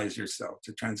radicalize yourself,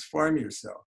 to transform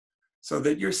yourself, so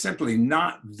that you're simply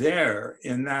not there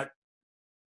in that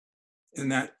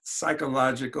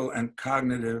psychological and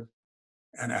cognitive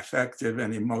and affective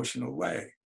and emotional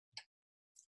way.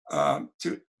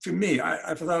 To me,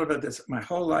 I've thought about this my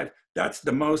whole life. That's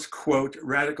the most, quote,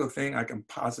 radical thing I can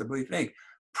possibly think.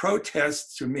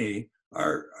 Protests to me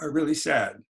are really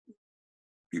sad.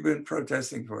 People have been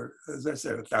protesting for, as I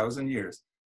said, 1,000 years.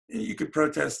 You could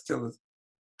protest till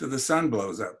the sun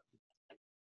blows up.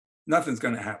 Nothing's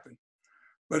going to happen.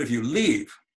 But if you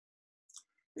leave,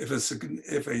 if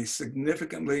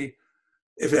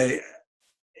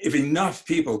enough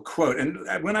people, quote,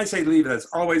 and when I say leave, that's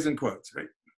always in quotes, right?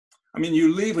 I mean,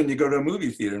 you leave when you go to a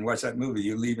movie theater and watch that movie.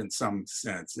 You leave in some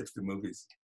sense if the movie's,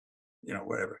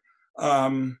 whatever.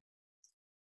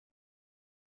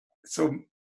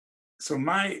 So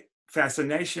my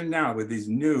fascination now with these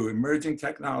new emerging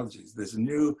technologies, the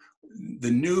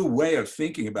new way of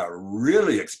thinking about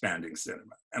really expanding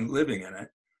cinema and living in it,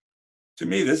 to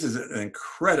me, this is an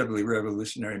incredibly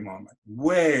revolutionary moment,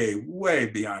 way, way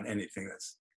beyond anything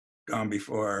that's gone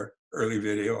before, early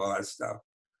video, all that stuff,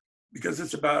 because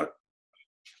it's about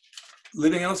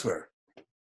living elsewhere.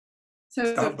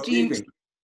 So, Gene,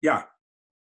 yeah.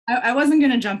 I wasn't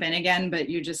going to jump in again, but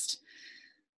you just,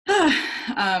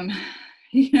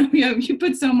 you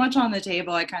put so much on the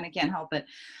table, I kind of can't help it.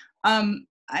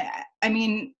 I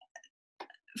mean,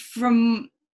 from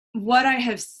what I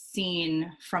have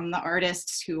seen from the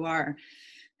artists who are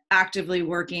actively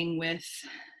working with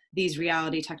these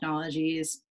reality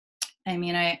technologies, I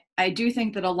mean, I do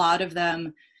think that a lot of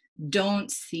them don't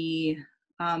see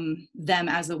them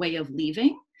as a way of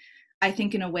leaving. I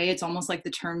think in a way it's almost like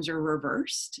the terms are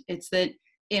reversed. It's that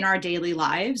in our daily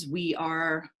lives, we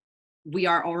are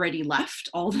already left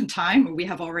all the time, or we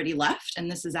have already left. And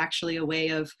this is actually a way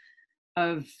of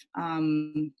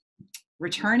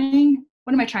returning.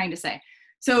 What am I trying to say?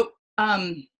 So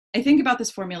I think about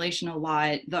this formulation a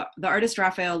lot. The artist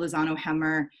Raphael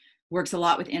Lozano-Hemmer works a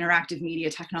lot with interactive media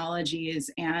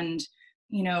technologies. And,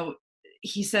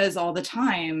 he says all the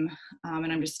time,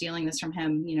 and I'm just stealing this from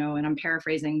him, and I'm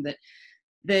paraphrasing,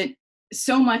 that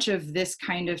so much of this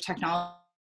kind of technology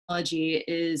technology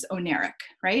is oneric,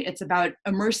 right? It's about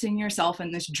immersing yourself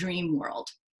in this dream world.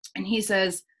 And he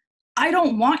says, I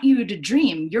don't want you to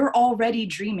dream. You're already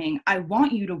dreaming. I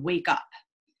want you to wake up.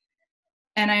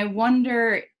 And I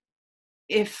wonder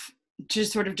if, to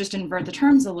sort of just invert the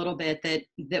terms a little bit,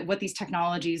 that what these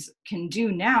technologies can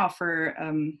do now for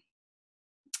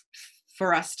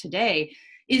us today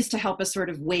is to help us sort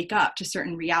of wake up to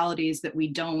certain realities that we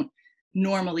don't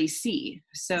normally see.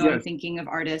 So yes. I'm thinking of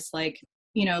artists like,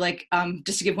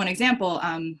 just to give one example,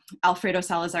 Alfredo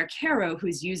Salazar Caro,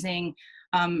 who's using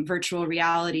virtual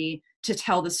reality to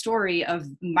tell the story of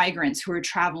migrants who are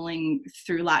traveling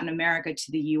through Latin America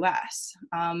to the US.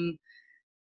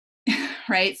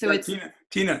 Right? So it's...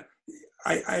 Tina,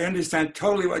 I understand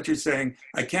totally what you're saying.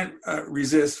 I can't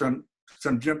resist from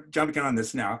jumping on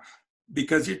this now,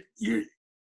 because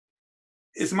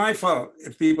it's my fault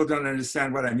if people don't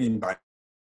understand what I mean by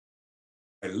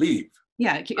leave.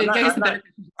 Yeah,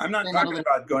 I'm not talking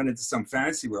about going into some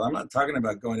fantasy world. I'm not talking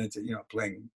about going into,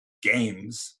 playing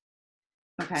games.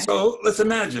 Okay. So let's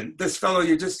imagine this fellow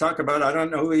you just talked about. I don't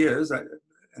know who he is, and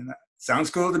that sounds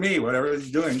cool to me, whatever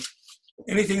he's doing.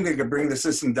 Anything that could bring the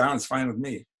system down is fine with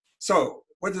me. So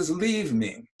what does leave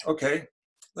mean? Okay,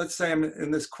 let's say I'm in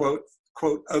this quote,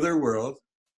 other world.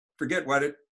 Forget what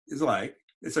it is like.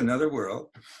 It's another world.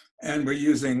 And we're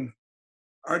using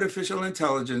artificial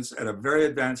intelligence at a very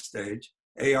advanced stage,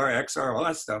 AR, XR, all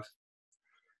that stuff.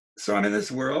 So I'm in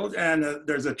this world, and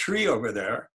there's a tree over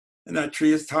there, and that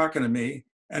tree is talking to me,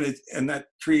 and that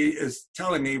tree is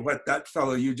telling me what that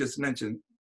fellow you just mentioned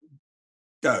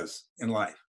does in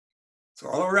life. So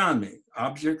all around me,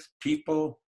 objects,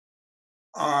 people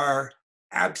are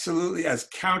absolutely as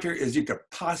counter as you could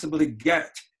possibly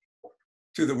get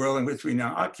to the world in which we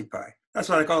now occupy. That's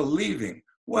what I call leaving.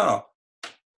 Well,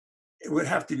 it would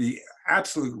have to be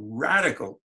absolute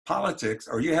radical politics,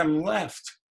 or you haven't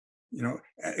left.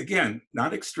 Again,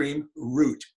 not extreme,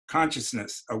 root,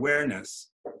 consciousness, awareness,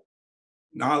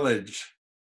 knowledge.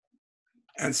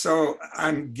 And so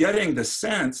I'm getting the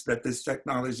sense that these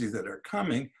technologies that are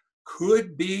coming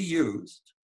could be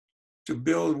used to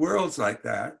build worlds like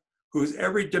that, whose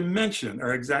every dimension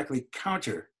are exactly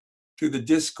counter to the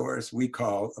discourse we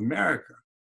call America.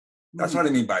 That's what I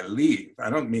mean by leave.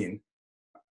 I don't mean,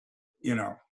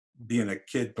 being a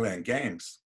kid playing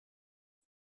games.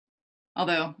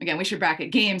 Although, again, we should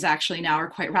bracket games actually now are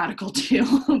quite radical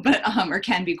too, but or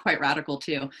can be quite radical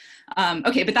too.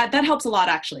 Okay, but that helps a lot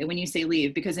actually when you say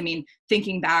leave, because I mean,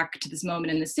 thinking back to this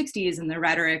moment in the 60s and the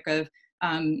rhetoric of,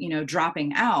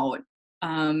 dropping out,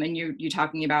 and you're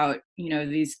talking about,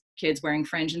 these kids wearing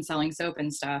fringe and selling soap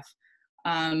and stuff.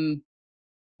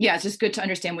 Yeah, it's just good to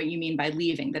understand what you mean by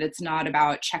leaving, that it's not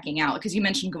about checking out, because you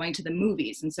mentioned going to the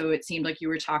movies. And so it seemed like you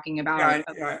were talking about...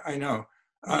 Yeah, I know.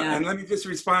 And let me just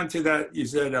respond to that. You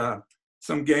said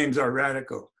some games are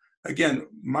radical. Again,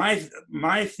 my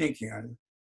thinking on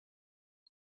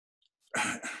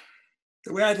it,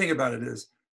 the way I think about it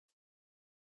is,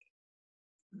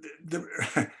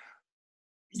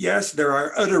 yes, there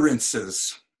are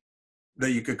utterances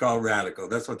that you could call radical.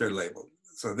 That's what they're labeled.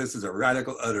 So this is a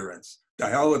radical utterance. To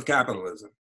hell with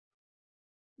capitalism.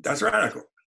 That's radical.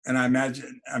 And I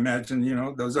imagine,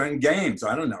 those are in games.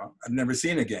 I don't know. I've never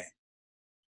seen a game.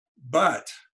 But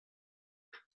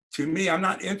to me, I'm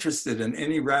not interested in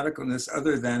any radicalness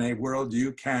other than a world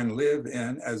you can live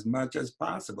in as much as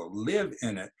possible. Live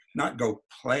in it, not go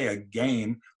play a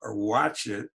game or watch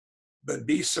it, but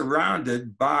be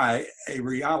surrounded by a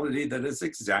reality that is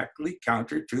exactly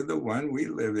counter to the one we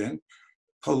live in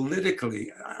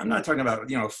politically. I'm not talking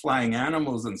about, flying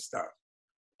animals and stuff.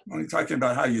 I'm only talking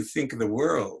about how you think of the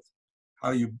world, how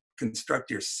you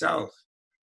construct yourself.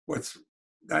 What's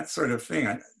that sort of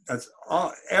thing. That's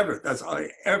all I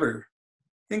ever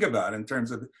think about in terms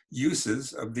of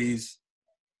uses of these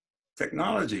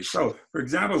technologies. So, for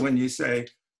example, when you say,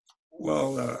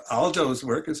 well, Aldo's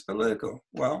work is political.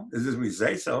 Well, as we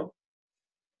say so.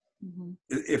 Mm-hmm.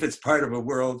 If it's part of a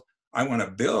world I want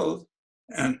to build,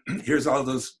 and here's all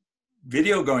those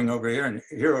video going over here, and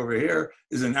over here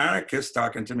is an anarchist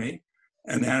talking to me,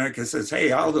 and the anarchist says,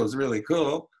 hey, Aldo's really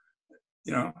cool.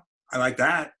 I like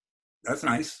that. That's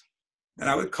nice. And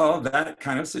I would call that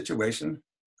kind of situation,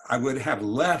 I would have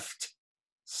left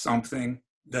something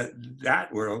that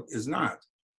world is not.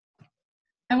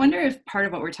 I wonder if part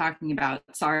of what we're talking about,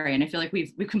 sorry, and I feel like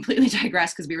we've completely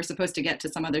digressed because we were supposed to get to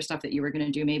some other stuff that you were going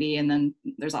to do maybe, and then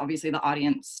there's obviously the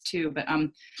audience too, but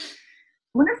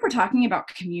I wonder if we're talking about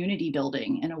community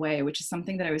building in a way, which is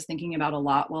something that I was thinking about a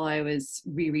lot while I was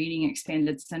rereading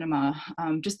Expanded Cinema.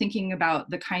 Just thinking about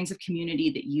the kinds of community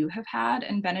that you have had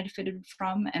and benefited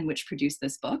from and which produced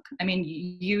this book. I mean,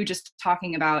 you just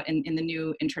talking about in the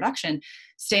new introduction,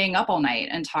 staying up all night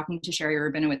and talking to Sherry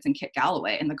Rabinowitz and Kit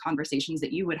Galloway and the conversations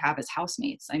that you would have as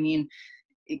housemates. I mean,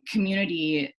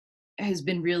 community has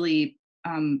been really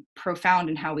profound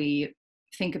in how we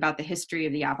think about the history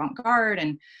of the avant-garde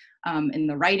and in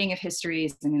the writing of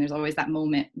histories. I mean, there's always that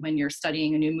moment when you're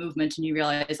studying a new movement and you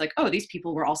realize like, oh, these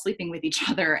people were all sleeping with each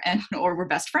other and or were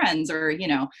best friends or, you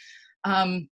know.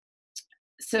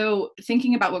 So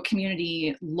thinking about what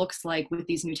community looks like with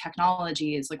these new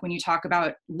technologies, like when you talk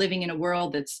about living in a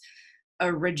world that's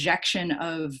a rejection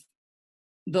of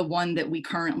the one that we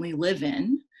currently live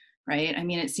in, right? I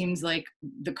mean, it seems like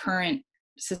the current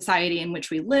society in which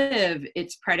we live,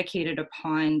 it's predicated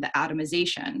upon the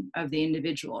atomization of the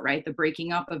individual, right? The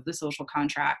breaking up of the social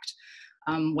contract,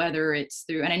 whether it's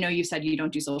through, and I know you said you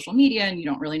don't do social media and you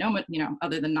don't really know what, you know,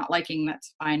 other than not liking,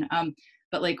 that's fine.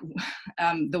 But like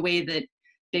the way that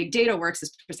big data works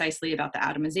is precisely about the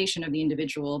atomization of the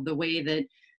individual. The way that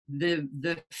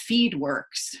the feed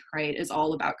works, right, is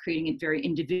all about creating very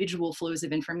individual flows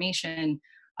of information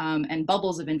and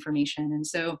bubbles of information. And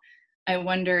so I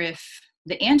wonder if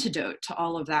the antidote to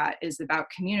all of that is about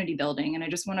community building. And I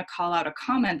just want to call out a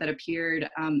comment that appeared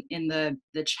in the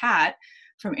chat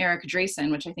from Eric Drayson,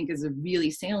 which I think is a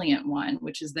really salient one,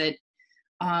 which is that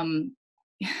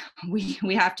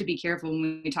we have to be careful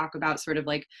when we talk about sort of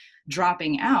like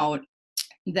dropping out,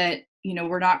 that, you know,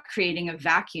 we're not creating a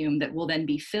vacuum that will then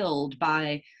be filled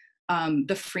by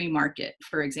the free market,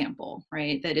 for example,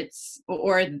 right? That it's,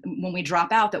 or when we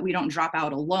drop out, that we don't drop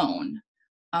out alone.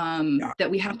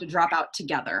 That we have to drop out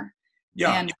together.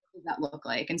 Yeah. And what does that look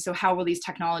like? And so how will these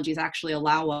technologies actually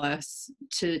allow us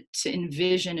to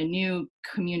envision a new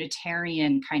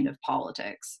communitarian kind of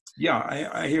politics? Yeah,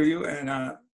 I hear you, and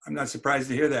I'm not surprised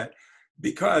to hear that,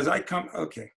 because I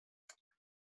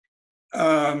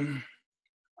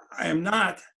am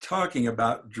not talking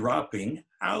about dropping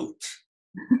out.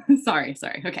 sorry.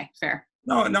 Okay, fair.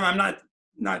 No, I'm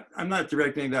not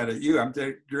directing that at you. I'm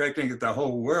directing it at the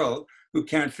whole world who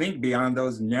can't think beyond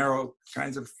those narrow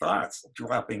kinds of thoughts,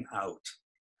 dropping out.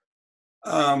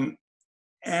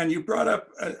 And you brought up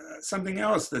something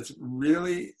else that's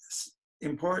really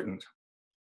important.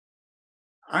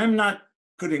 I'm not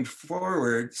putting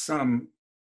forward some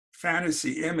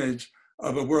fantasy image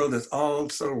of a world that's all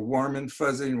so warm and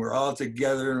fuzzy and we're all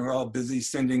together and we're all busy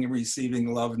sending and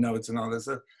receiving love notes and all this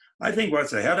stuff. I think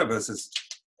what's ahead of us is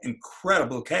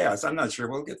incredible chaos. I'm not sure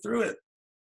we'll get through it.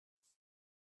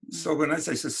 So when I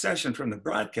say secession from the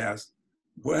broadcast,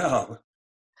 well,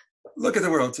 look at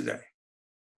the world today.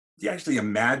 Do you actually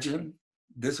imagine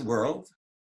this world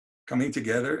coming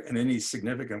together in any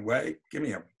significant way? Give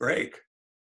me a break.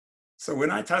 So when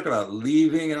I talk about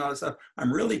leaving and all this stuff,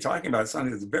 I'm really talking about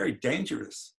something that's very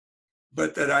dangerous,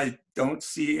 but that I don't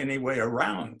see any way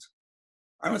around.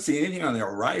 I don't see anything on the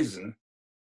horizon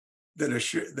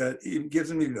that even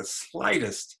gives me the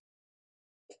slightest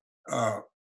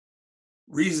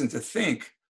reason to think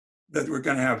that we're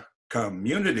going to have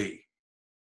community.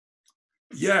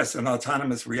 Yes, an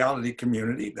autonomous reality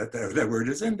community, that word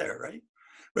is in there, right?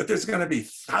 But there's going to be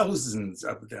thousands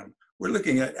of them. We're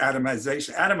looking at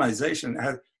atomization.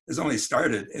 Atomization has only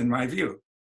started, in my view,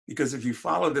 because if you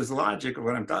follow this logic of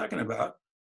what I'm talking about,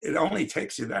 it only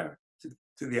takes you there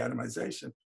to the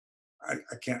atomization. I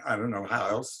don't know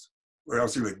where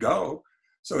else you would go.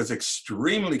 So it's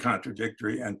extremely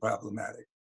contradictory and problematic.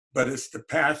 But it's the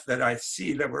path that I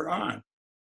see that we're on.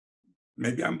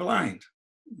 Maybe I'm blind.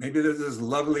 Maybe there's this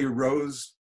lovely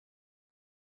rose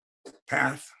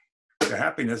path to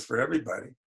happiness for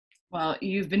everybody. Well,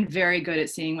 you've been very good at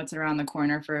seeing what's around the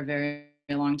corner for a very,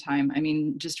 very long time. I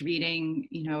mean, just rereading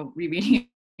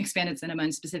Expanded Cinema,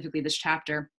 and specifically this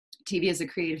chapter, TV as a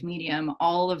creative medium,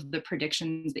 all of the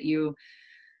predictions that you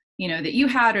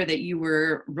had or that you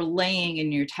were relaying in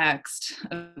your text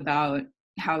about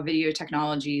how video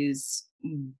technologies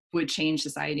would change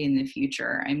society in the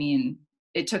future. I mean,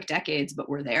 it took decades, but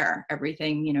we're there.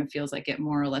 Everything, feels like it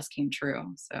more or less came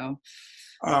true. So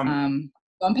I'm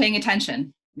paying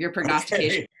attention. Your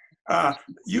prognostication. Okay.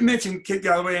 You mentioned Kit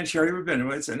Galloway and Sherry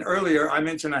Rabinowitz, and earlier I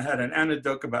mentioned I had an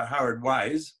anecdote about Howard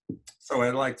Wise, so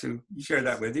I'd like to share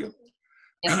that with you.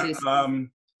 Yes,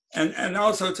 and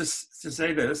also to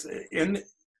say this,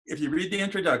 if you read the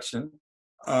introduction,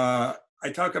 I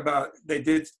talk about they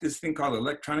did this thing called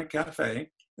Electronic Cafe,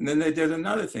 and then they did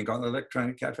another thing called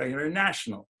Electronic Cafe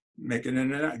International, make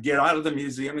it get out of the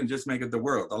museum and just make it the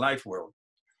world, the life world.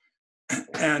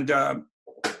 And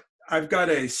I've got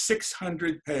a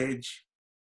 600-page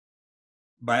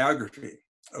biography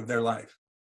of their life,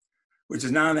 which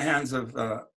is now in the hands of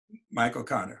Michael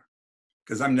Connor,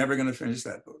 because I'm never going to finish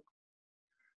that book.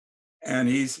 And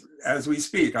he's, as we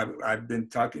speak, I've been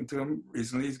talking to him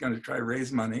recently, he's going to try to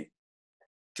raise money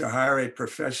to hire a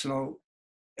professional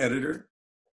editor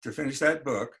to finish that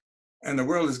book. And the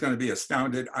world is going to be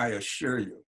astounded, I assure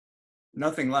you.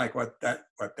 Nothing like what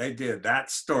they did, that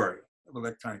story of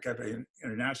Electronic Cafe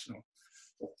International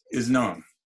is known.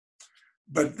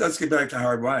 But let's get back to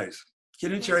Howard Wise.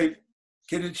 Kid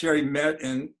and Sherry met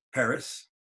in Paris,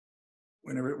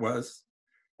 whenever it was.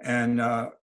 And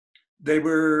they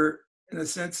were, in a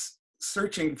sense,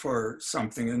 searching for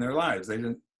something in their lives. They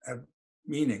didn't have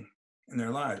meaning in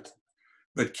their lives.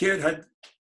 But Kid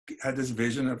had this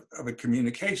vision of a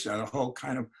communication, a whole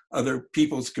kind of other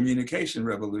people's communication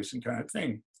revolution kind of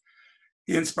thing.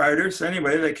 He inspired her. So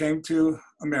anyway, they came to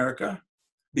America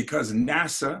because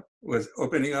NASA was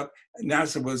opening up.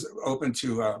 NASA was open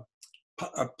to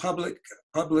public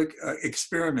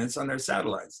experiments on their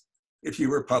satellites. If you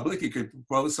were public, you could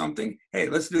propose something. Hey,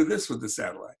 let's do this with the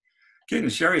satellite. Kid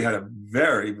and Sherry had a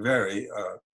very, very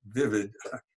vivid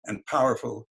and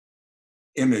powerful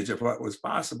image of what was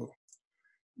possible.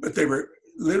 But they were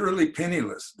literally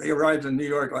penniless. They arrived in New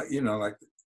York, like, you know, like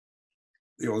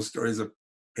the old stories of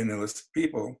penniless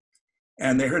people.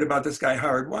 And they heard about this guy,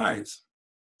 Howard Wise.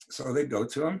 So they go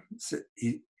to him,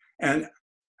 and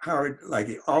Howard, like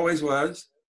he always was,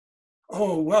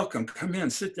 oh, welcome, come in,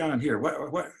 sit down here.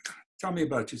 What? Tell me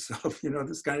about yourself, you know,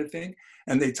 this kind of thing.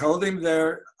 And they told him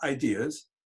their ideas.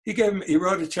 He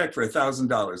wrote a check for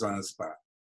 $1,000 on the spot.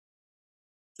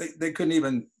 They couldn't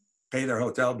even pay their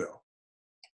hotel bill.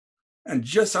 And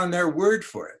just on their word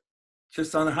for it,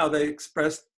 just on how they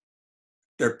expressed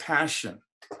their passion,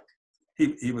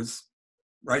 he was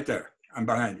right there, I'm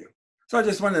behind you. So I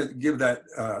just want to give that,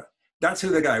 that's who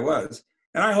the guy was.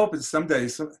 And I hope that someday,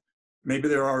 maybe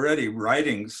there are already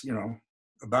writings, you know,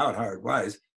 about Howard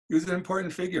Wise. He was an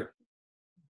important figure,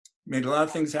 made a lot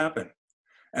of things happen.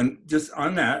 And just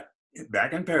on that,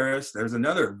 back in Paris, there's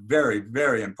another very,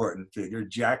 very important figure,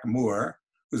 Jack Moore,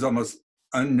 who's almost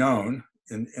unknown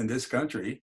in this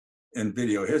country, in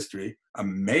video history, a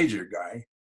major guy,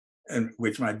 and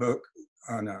which my book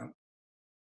on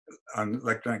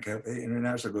Electronic Cafe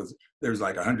International goes, there's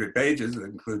like 100 pages that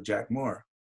include Jack Moore.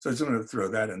 So I just wanted to throw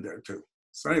that in there too.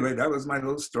 So anyway, that was my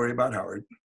little story about Howard.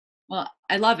 Well,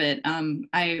 I love it.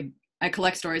 I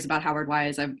collect stories about Howard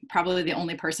Wise. I'm probably the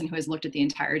only person who has looked at the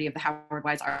entirety of the Howard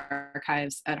Wise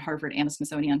archives at Harvard and the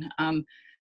Smithsonian.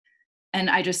 And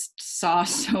I just saw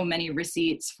so many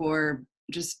receipts for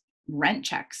just rent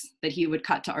checks that he would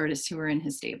cut to artists who were in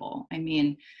his stable. I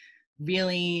mean,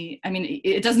 really, I mean,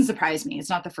 it doesn't surprise me. It's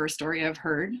not the first story I've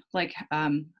heard like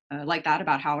that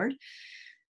about Howard.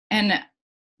 And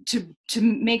to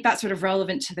make that sort of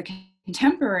relevant to the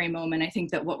contemporary moment, I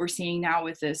think that what we're seeing now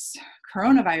with this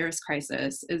coronavirus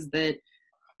crisis is that,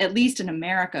 at least in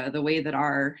America, the way that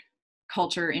our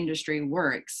culture industry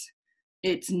works,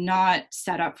 it's not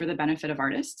set up for the benefit of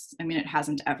artists. I mean, it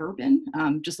hasn't ever been.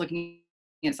 Just looking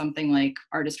at something like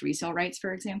artist resale rights,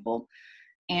 for example.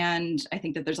 And I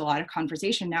think that there's a lot of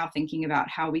conversation now thinking about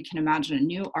how we can imagine a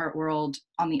new art world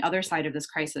on the other side of this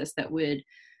crisis that would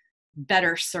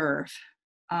better serve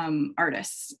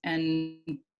artists. And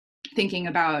thinking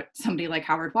about somebody like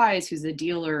Howard Wise, who's a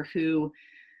dealer who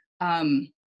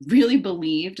really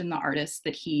believed in the artists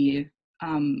that he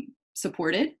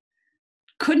supported,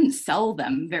 couldn't sell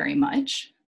them very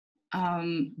much,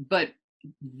 but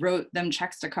wrote them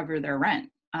checks to cover their rent.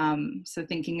 So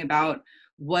thinking about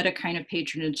what a kind of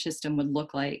patronage system would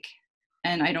look like.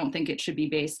 And I don't think it should be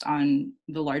based on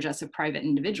the largesse of private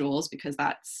individuals, because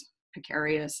that's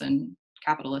precarious and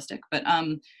capitalistic, but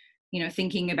you know,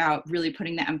 thinking about really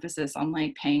putting the emphasis on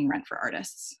like paying rent for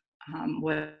artists,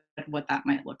 what that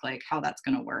might look like, how that's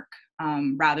going to work,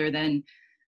 rather than,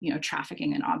 you know,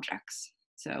 trafficking in objects.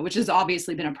 So, which has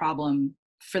obviously been a problem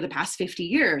for the past 50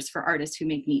 years for artists who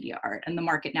make media art, and the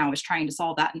market now is trying to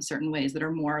solve that in certain ways that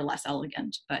are more or less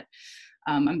elegant. But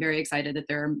I'm very excited that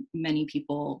there are many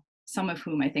people, some of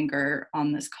whom I think are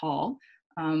on this call,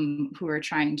 who are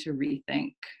trying to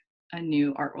rethink a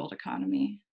new art world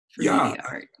economy for media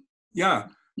art. Yeah,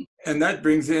 and that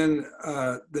brings in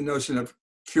the notion of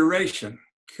curation,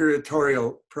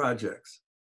 curatorial projects.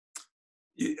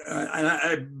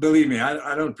 And believe me,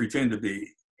 I don't pretend to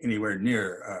be anywhere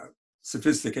near a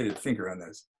sophisticated thinker on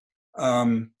this.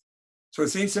 So it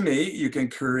seems to me you can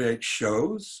curate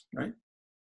shows, right?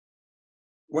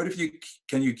 What if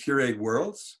can you curate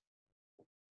worlds?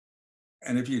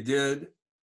 And if you did,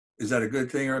 is that a good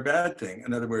thing or a bad thing?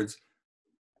 In other words,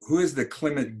 who is the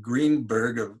Clement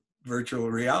Greenberg of virtual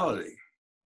reality?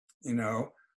 You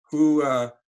know, who,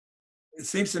 it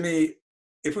seems to me,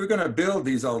 if we're going to build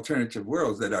these alternative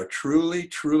worlds that are truly,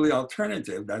 truly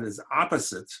alternative, that is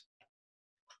opposite,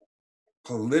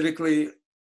 politically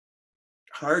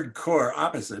hardcore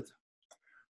opposite,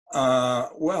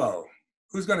 well,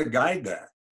 who's going to guide that?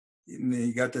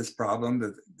 You got this problem,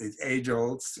 that this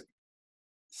age-old,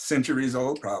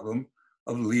 centuries-old problem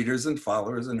of leaders and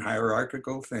followers and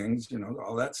hierarchical things, you know,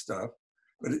 all that stuff.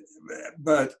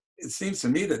 But it seems to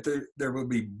me that there will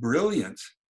be brilliant,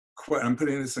 I'm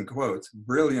putting this in quotes,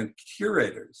 brilliant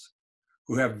curators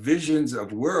who have visions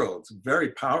of worlds,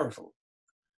 very powerful.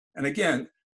 And again,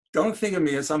 don't think of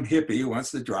me as some hippie who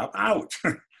wants to drop out.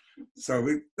 So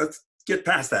let's get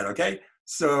past that, okay?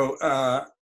 So,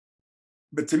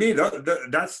 but to me,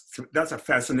 that's a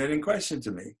fascinating question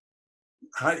to me.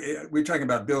 We're talking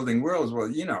about building worlds. Well,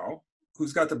 you know,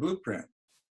 who's got the blueprint?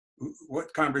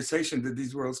 What conversation did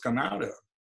these worlds come out of?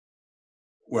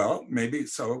 Well, maybe,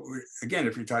 so again,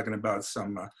 if you're talking about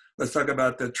some, let's talk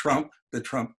about the Trump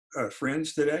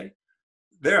fringe today.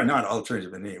 They're not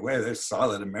alternative in any way. They're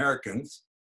solid Americans.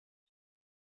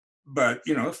 But,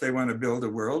 you know, if they want to build a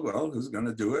world, well, who's going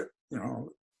to do it? You know,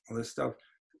 all this stuff.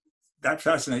 That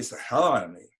fascinates the hell out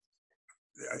of me.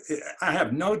 I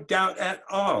have no doubt at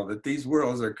all that these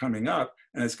worlds are coming up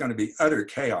and it's going to be utter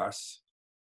chaos.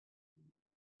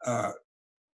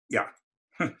 Yeah.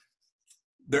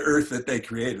 The earth that they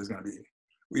create is going to be,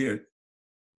 we are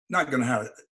not going to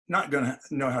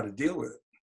know how to deal with it.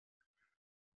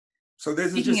 So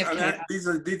this is just,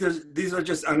 these are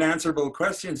just unanswerable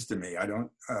questions to me.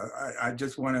 I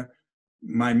just want to,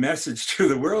 my message to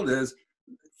the world is,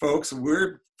 folks,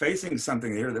 we're facing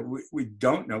something here that we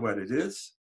don't know what it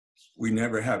is. We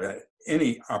never have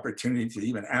any opportunity to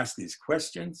even ask these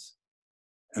questions.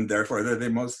 And therefore, they're the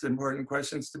most important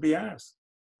questions to be asked.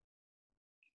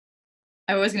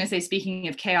 I was going to say, speaking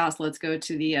of chaos, let's go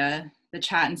to the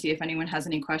chat and see if anyone has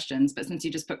any questions. But since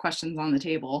you just put questions on the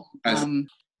table.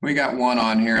 We got one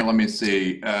on here. Let me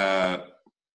see. AV,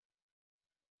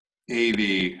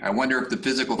 I wonder if the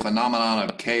physical phenomenon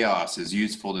of chaos is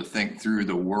useful to think through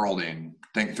worlding.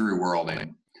 It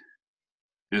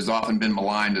has often been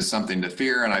maligned as something to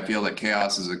fear, and I feel that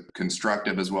chaos is a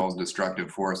constructive as well as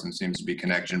destructive force, and seems to be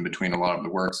connection between a lot of the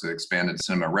works that expanded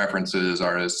cinema references,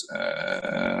 artists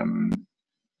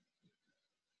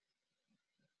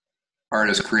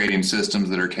creating systems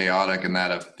that are chaotic and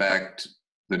that affect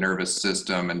the nervous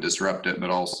system and disrupt it, but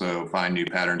also find new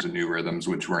patterns and new rhythms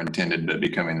which were intended but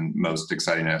becoming the most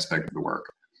exciting aspect of the work.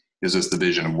 Is this the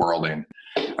vision of worlding?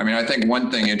 I mean, I think one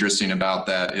thing interesting about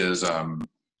that is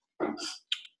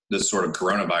this sort of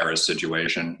coronavirus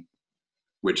situation,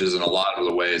 which is in a lot of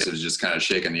the ways has just kind of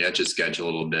shaken the Etch-a-Sketch a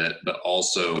little bit, but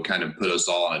also kind of put us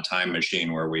all on a time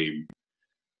machine where we,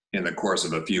 in the course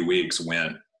of a few weeks,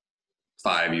 went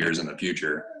 5 years in the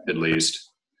future, at least.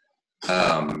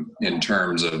 In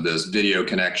terms of this video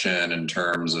connection, in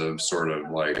terms of sort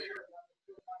of like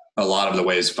a lot of the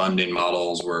ways funding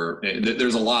models were,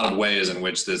 there's a lot of ways in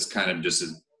which this kind of just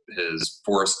has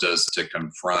forced us to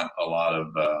confront a lot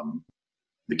of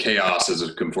the chaos, as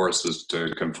it forced us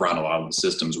to confront a lot of the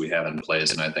systems we have in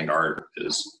place. And I think art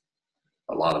is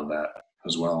a lot of that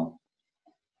as well.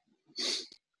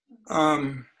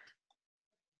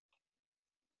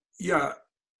 Yeah.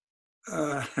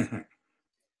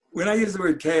 When I use the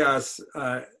word chaos,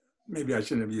 maybe I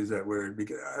shouldn't have used that word,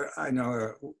 because I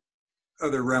know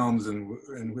other realms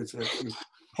in which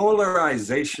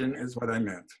polarization is what I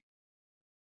meant.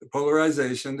 The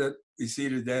polarization that we see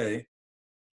today,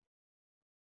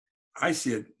 I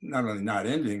see it not only not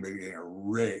ending, but getting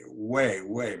way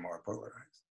more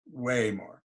polarized, way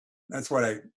more. That's what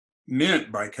I meant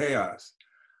by chaos.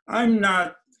 I'm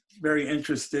not very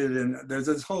interested in, there's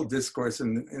this whole discourse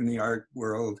in the art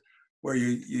world where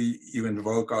you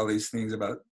invoke all these things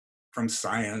from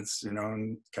science, you know,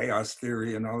 and chaos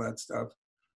theory and all that stuff.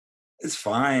 It's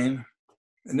fine.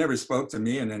 It never spoke to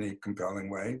me in any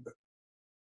compelling way, but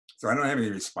so I don't have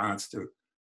any response to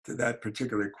that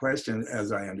particular question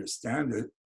as I understand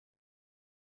it.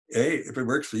 Hey, if it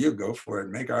works for you, go for it.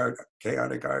 Make art,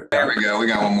 chaotic art. There we go. We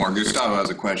got one more. Gustavo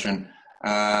has a question.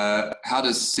 How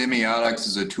does semiotics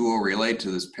as a tool relate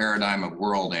to this paradigm of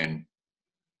worlding?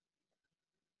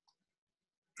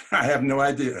 I have no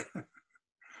idea.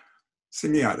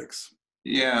 Semiotics.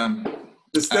 Yeah.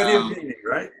 The study of meaning,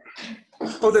 right?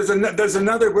 Oh, there's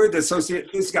another word that associates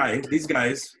these guys.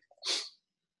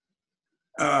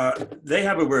 They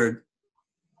have a word.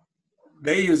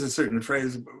 They use a certain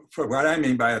phrase for what I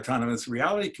mean by autonomous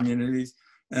reality communities,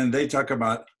 and they talk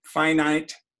about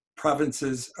finite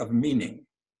provinces of meaning.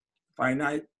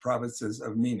 finite provinces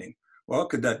of meaning. Well,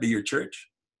 could that be your church?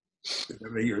 Could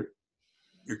that be your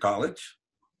college?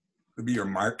 Could be your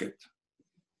market?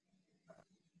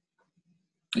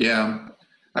 Yeah.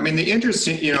 I mean, the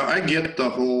interesting, you know, I get the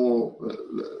whole,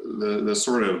 the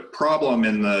sort of problem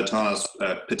in the autonomous,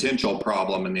 potential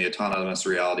problem in the autonomous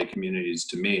reality communities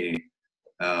to me.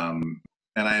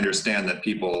 And I understand that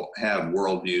people have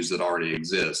worldviews that already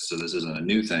exist, so this isn't a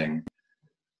new thing.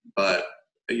 But,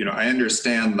 you know, I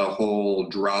understand the whole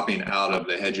dropping out of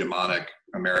the hegemonic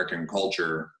American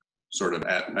culture sort of,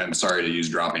 I'm sorry to use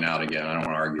dropping out again, I don't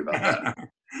want to argue about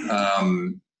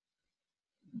that.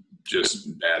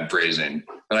 Just bad phrasing.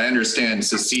 But I understand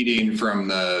seceding from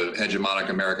the hegemonic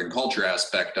American culture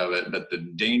aspect of it, but the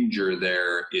danger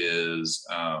there is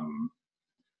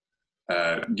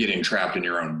getting trapped in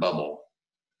your own bubble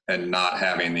and not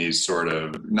having these sort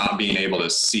of, not being able to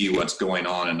see what's going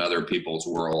on in other people's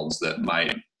worlds that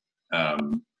might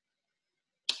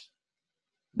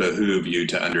behoove you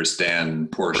to understand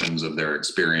portions of their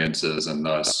experiences and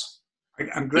thus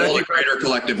I'm glad build a greater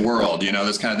collective world. You know,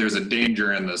 this kind of, there's a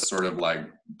danger in this sort of like.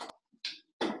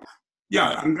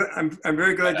 Yeah, I'm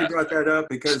very glad you brought that up,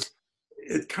 because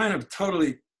it kind of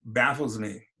totally baffles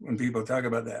me when people talk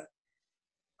about that.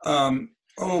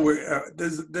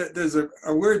 There's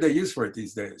a word they use for it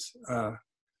these days, where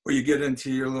you get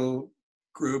into your little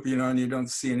group, you know, and you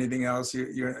don't see anything else.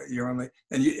 You're only,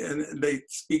 and they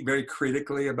speak very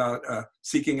critically about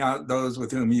seeking out those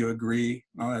with whom you agree,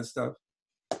 all that stuff.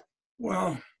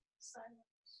 Well,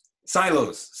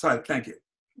 silos. Thank you.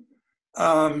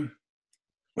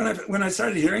 When I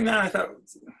started hearing that, I thought,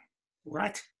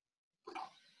 what?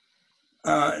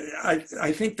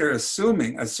 I think they're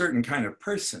assuming a certain kind of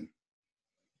person.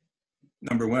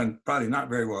 Number one, probably not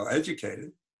very well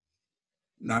educated,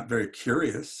 not very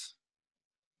curious.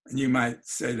 And you might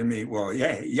say to me, well,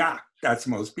 yeah, that's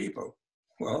most people.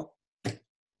 Well,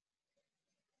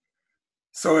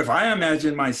 so if I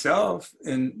imagine myself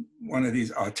in one of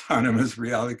these autonomous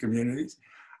reality communities,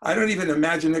 I don't even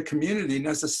imagine a community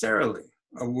necessarily.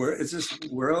 It's just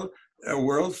a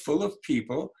world full of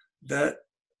people that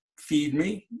feed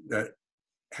me, that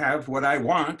have what I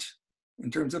want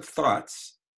in terms of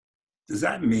thoughts. Does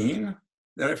that mean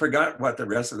that I forgot what the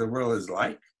rest of the world is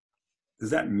like?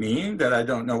 Does that mean that I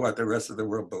don't know what the rest of the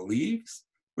world believes,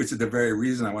 which is the very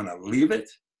reason I want to leave it?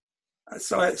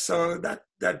 So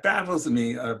that baffles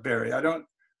me, Barry. I don't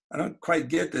quite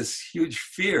get this huge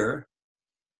fear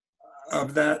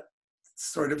of that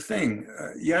sort of thing.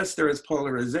 Yes, there is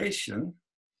polarization,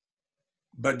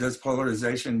 but does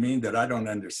polarization mean that I don't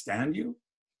understand you,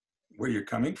 where you're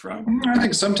coming from? I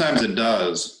think sometimes it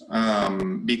does,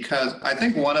 because I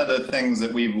think one of the things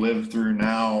that we've lived through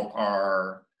now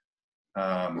are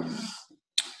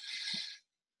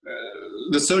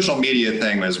the social media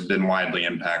thing has been widely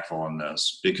impactful in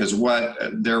this, because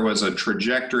there was a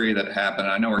trajectory that happened.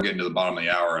 I know we're getting to the bottom of the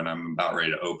hour and I'm about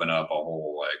ready to open up a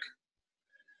whole, like,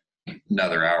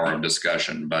 another hour of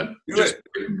discussion, but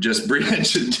just briefly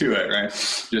to it, right?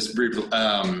 Just briefly.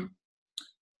 I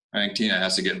think Tina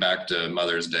has to get back to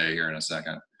Mother's Day here in a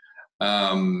second.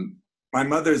 My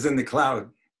mother's in the cloud.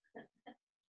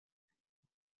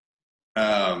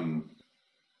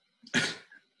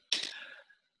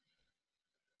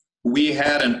 We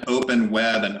had an open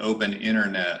web and open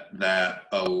internet that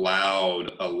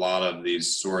allowed a lot of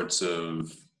these sorts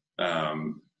of,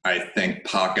 I think,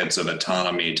 pockets of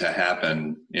autonomy to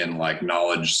happen in like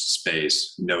knowledge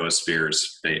space, noosphere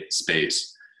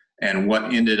space. And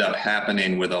what ended up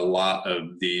happening with a lot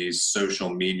of these social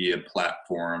media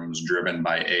platforms driven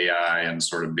by AI and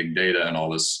sort of big data and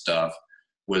all this stuff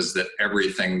was that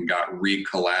everything got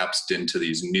recollapsed into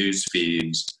these news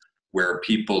feeds where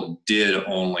people did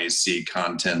only see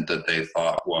content that they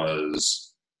thought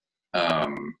was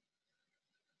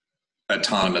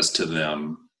autonomous to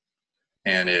them.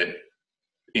 And it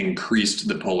increased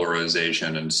the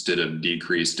polarization instead of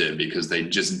decreased it, because they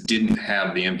just didn't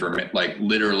have the information, like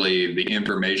literally the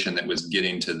information that was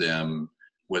getting to them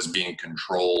was being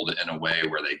controlled in a way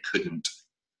where they couldn't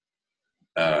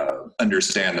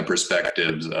understand the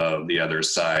perspectives of the other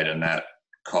side. And that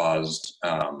caused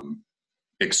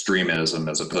extremism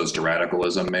as opposed to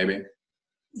radicalism, maybe.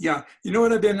 Yeah, you know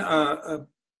what I've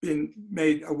been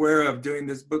made aware of doing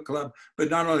this book club,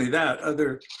 but not only that,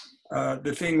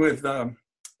 the thing with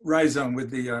Rhizome,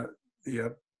 with the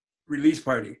release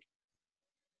party.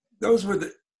 Those were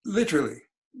literally,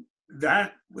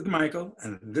 that with Michael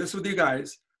and this with you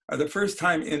guys are the first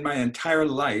time in my entire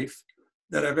life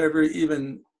that I've ever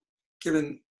even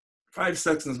given 5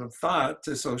 seconds of thought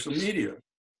to social media.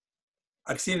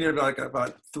 I've seen it like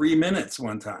about 3 minutes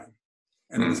one time.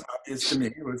 And it was obvious to me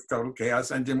it was total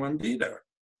chaos and didn't want to be there.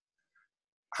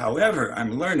 However,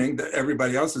 I'm learning that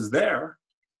everybody else is there,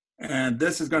 and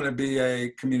this is going to be a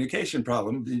communication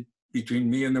problem between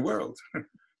me and the world.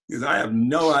 Because I have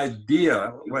no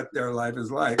idea what their life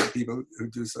is like, people who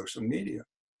do social media.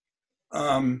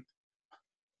 But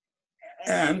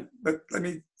let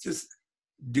me just,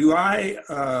 do I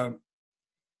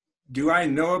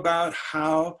know about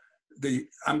how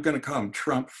I'm going to call them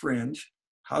Trump fringe,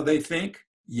 how they think?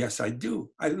 Yes, I do.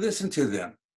 I listen to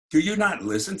them. Do you not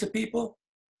listen to people?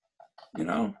 You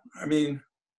know, I mean,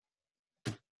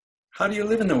 how do you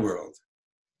live in the world?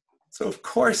 So of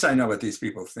course I know what these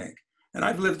people think. And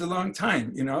I've lived a long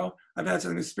time, you know, I've had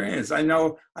some experience.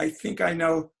 I think I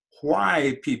know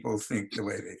why people think the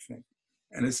way they think.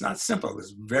 And it's not simple,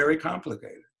 it's very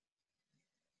complicated.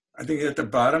 I think at the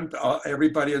bottom,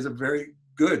 everybody has a very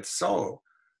good soul.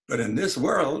 But in this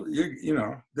world, you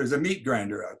know, there's a meat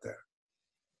grinder out there.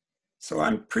 So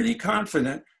I'm pretty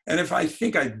confident. And if I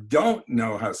think I don't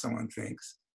know how someone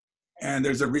thinks, and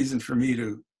there's a reason for me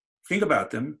to think about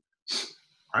them,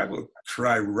 I will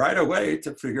try right away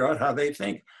to figure out how they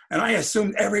think. And I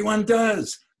assume everyone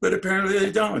does, but apparently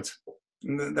they don't.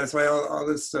 And that's why all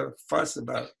this fuss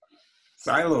about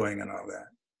siloing and all that.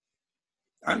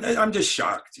 I'm just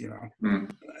shocked, you know.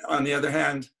 On the other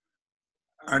hand,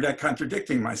 aren't I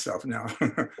contradicting myself now?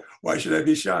 Why should I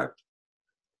be shocked?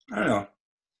 I don't know.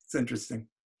 It's interesting.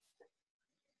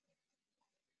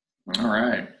 All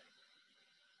right.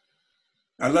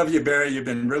 I love you, Barry. You've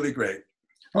been really great.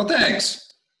 Well,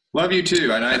 thanks. Love you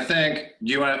too. And I think,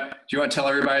 do you want to tell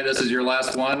everybody this is your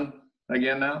last one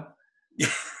again now?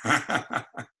 The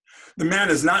man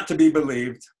is not to be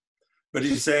believed, but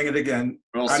he's saying it again.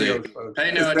 We'll see.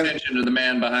 Pay no attention to the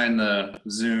man behind the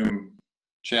Zoom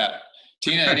chat.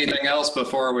 Tina, anything else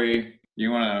before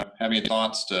you want to have any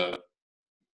thoughts to?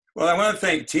 Well, I want to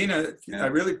thank Tina. Yeah. I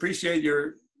really appreciate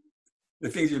the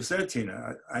things you've said,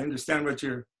 Tina. I understand what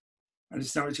you're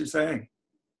saying.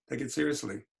 Take it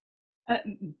seriously.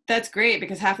 That's great,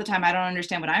 because half the time I don't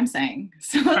understand what I'm saying.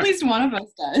 So at least one of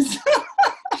us does.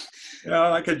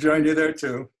 Yeah, I could join you there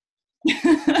too.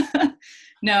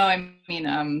 No, I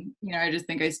mean, you know, I just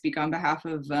think I speak on behalf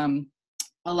of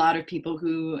a lot of people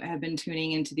who have been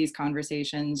tuning into these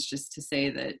conversations, just to say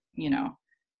that, you know,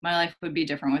 my life would be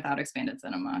different without expanded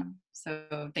cinema.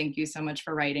 So thank you so much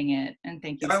for writing it. And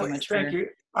thank you so much for... Thank you.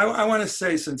 I want to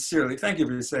say sincerely, thank you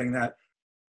for saying that.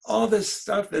 All this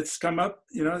stuff that's come up,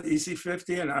 you know,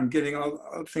 EC50, and I'm getting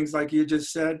all things like you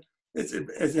just said,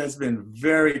 it has been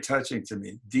very touching to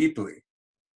me, deeply.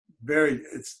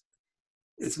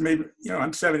 It's made, you know,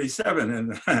 I'm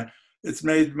 77, and it's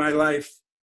made my life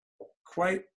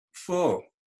quite full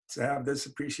to have this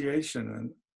appreciation.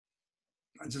 And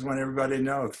I just want everybody to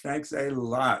know, thanks a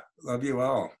lot. Love you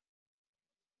all.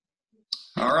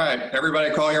 All right, everybody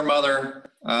call your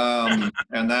mother. And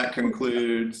that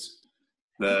concludes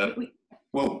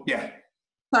well, yeah.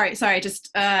 Sorry, just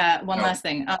one last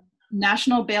thing.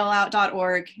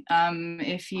 Nationalbailout.org.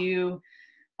 If you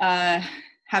have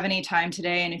any time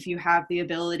today, and if you have the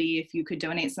ability, if you could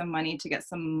donate some money to get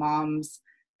some moms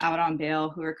out on bail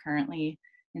who are currently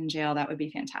in jail, that would be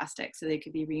fantastic, so they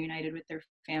could be reunited with their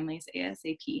families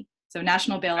ASAP. So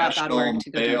nationalbailout.org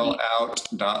to go donate.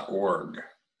 Nationalbailout.org.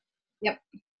 Yep,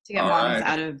 to get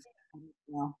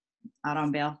moms out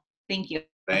on bail. Thank you.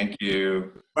 Thank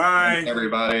you. Bye. Thanks,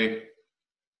 everybody.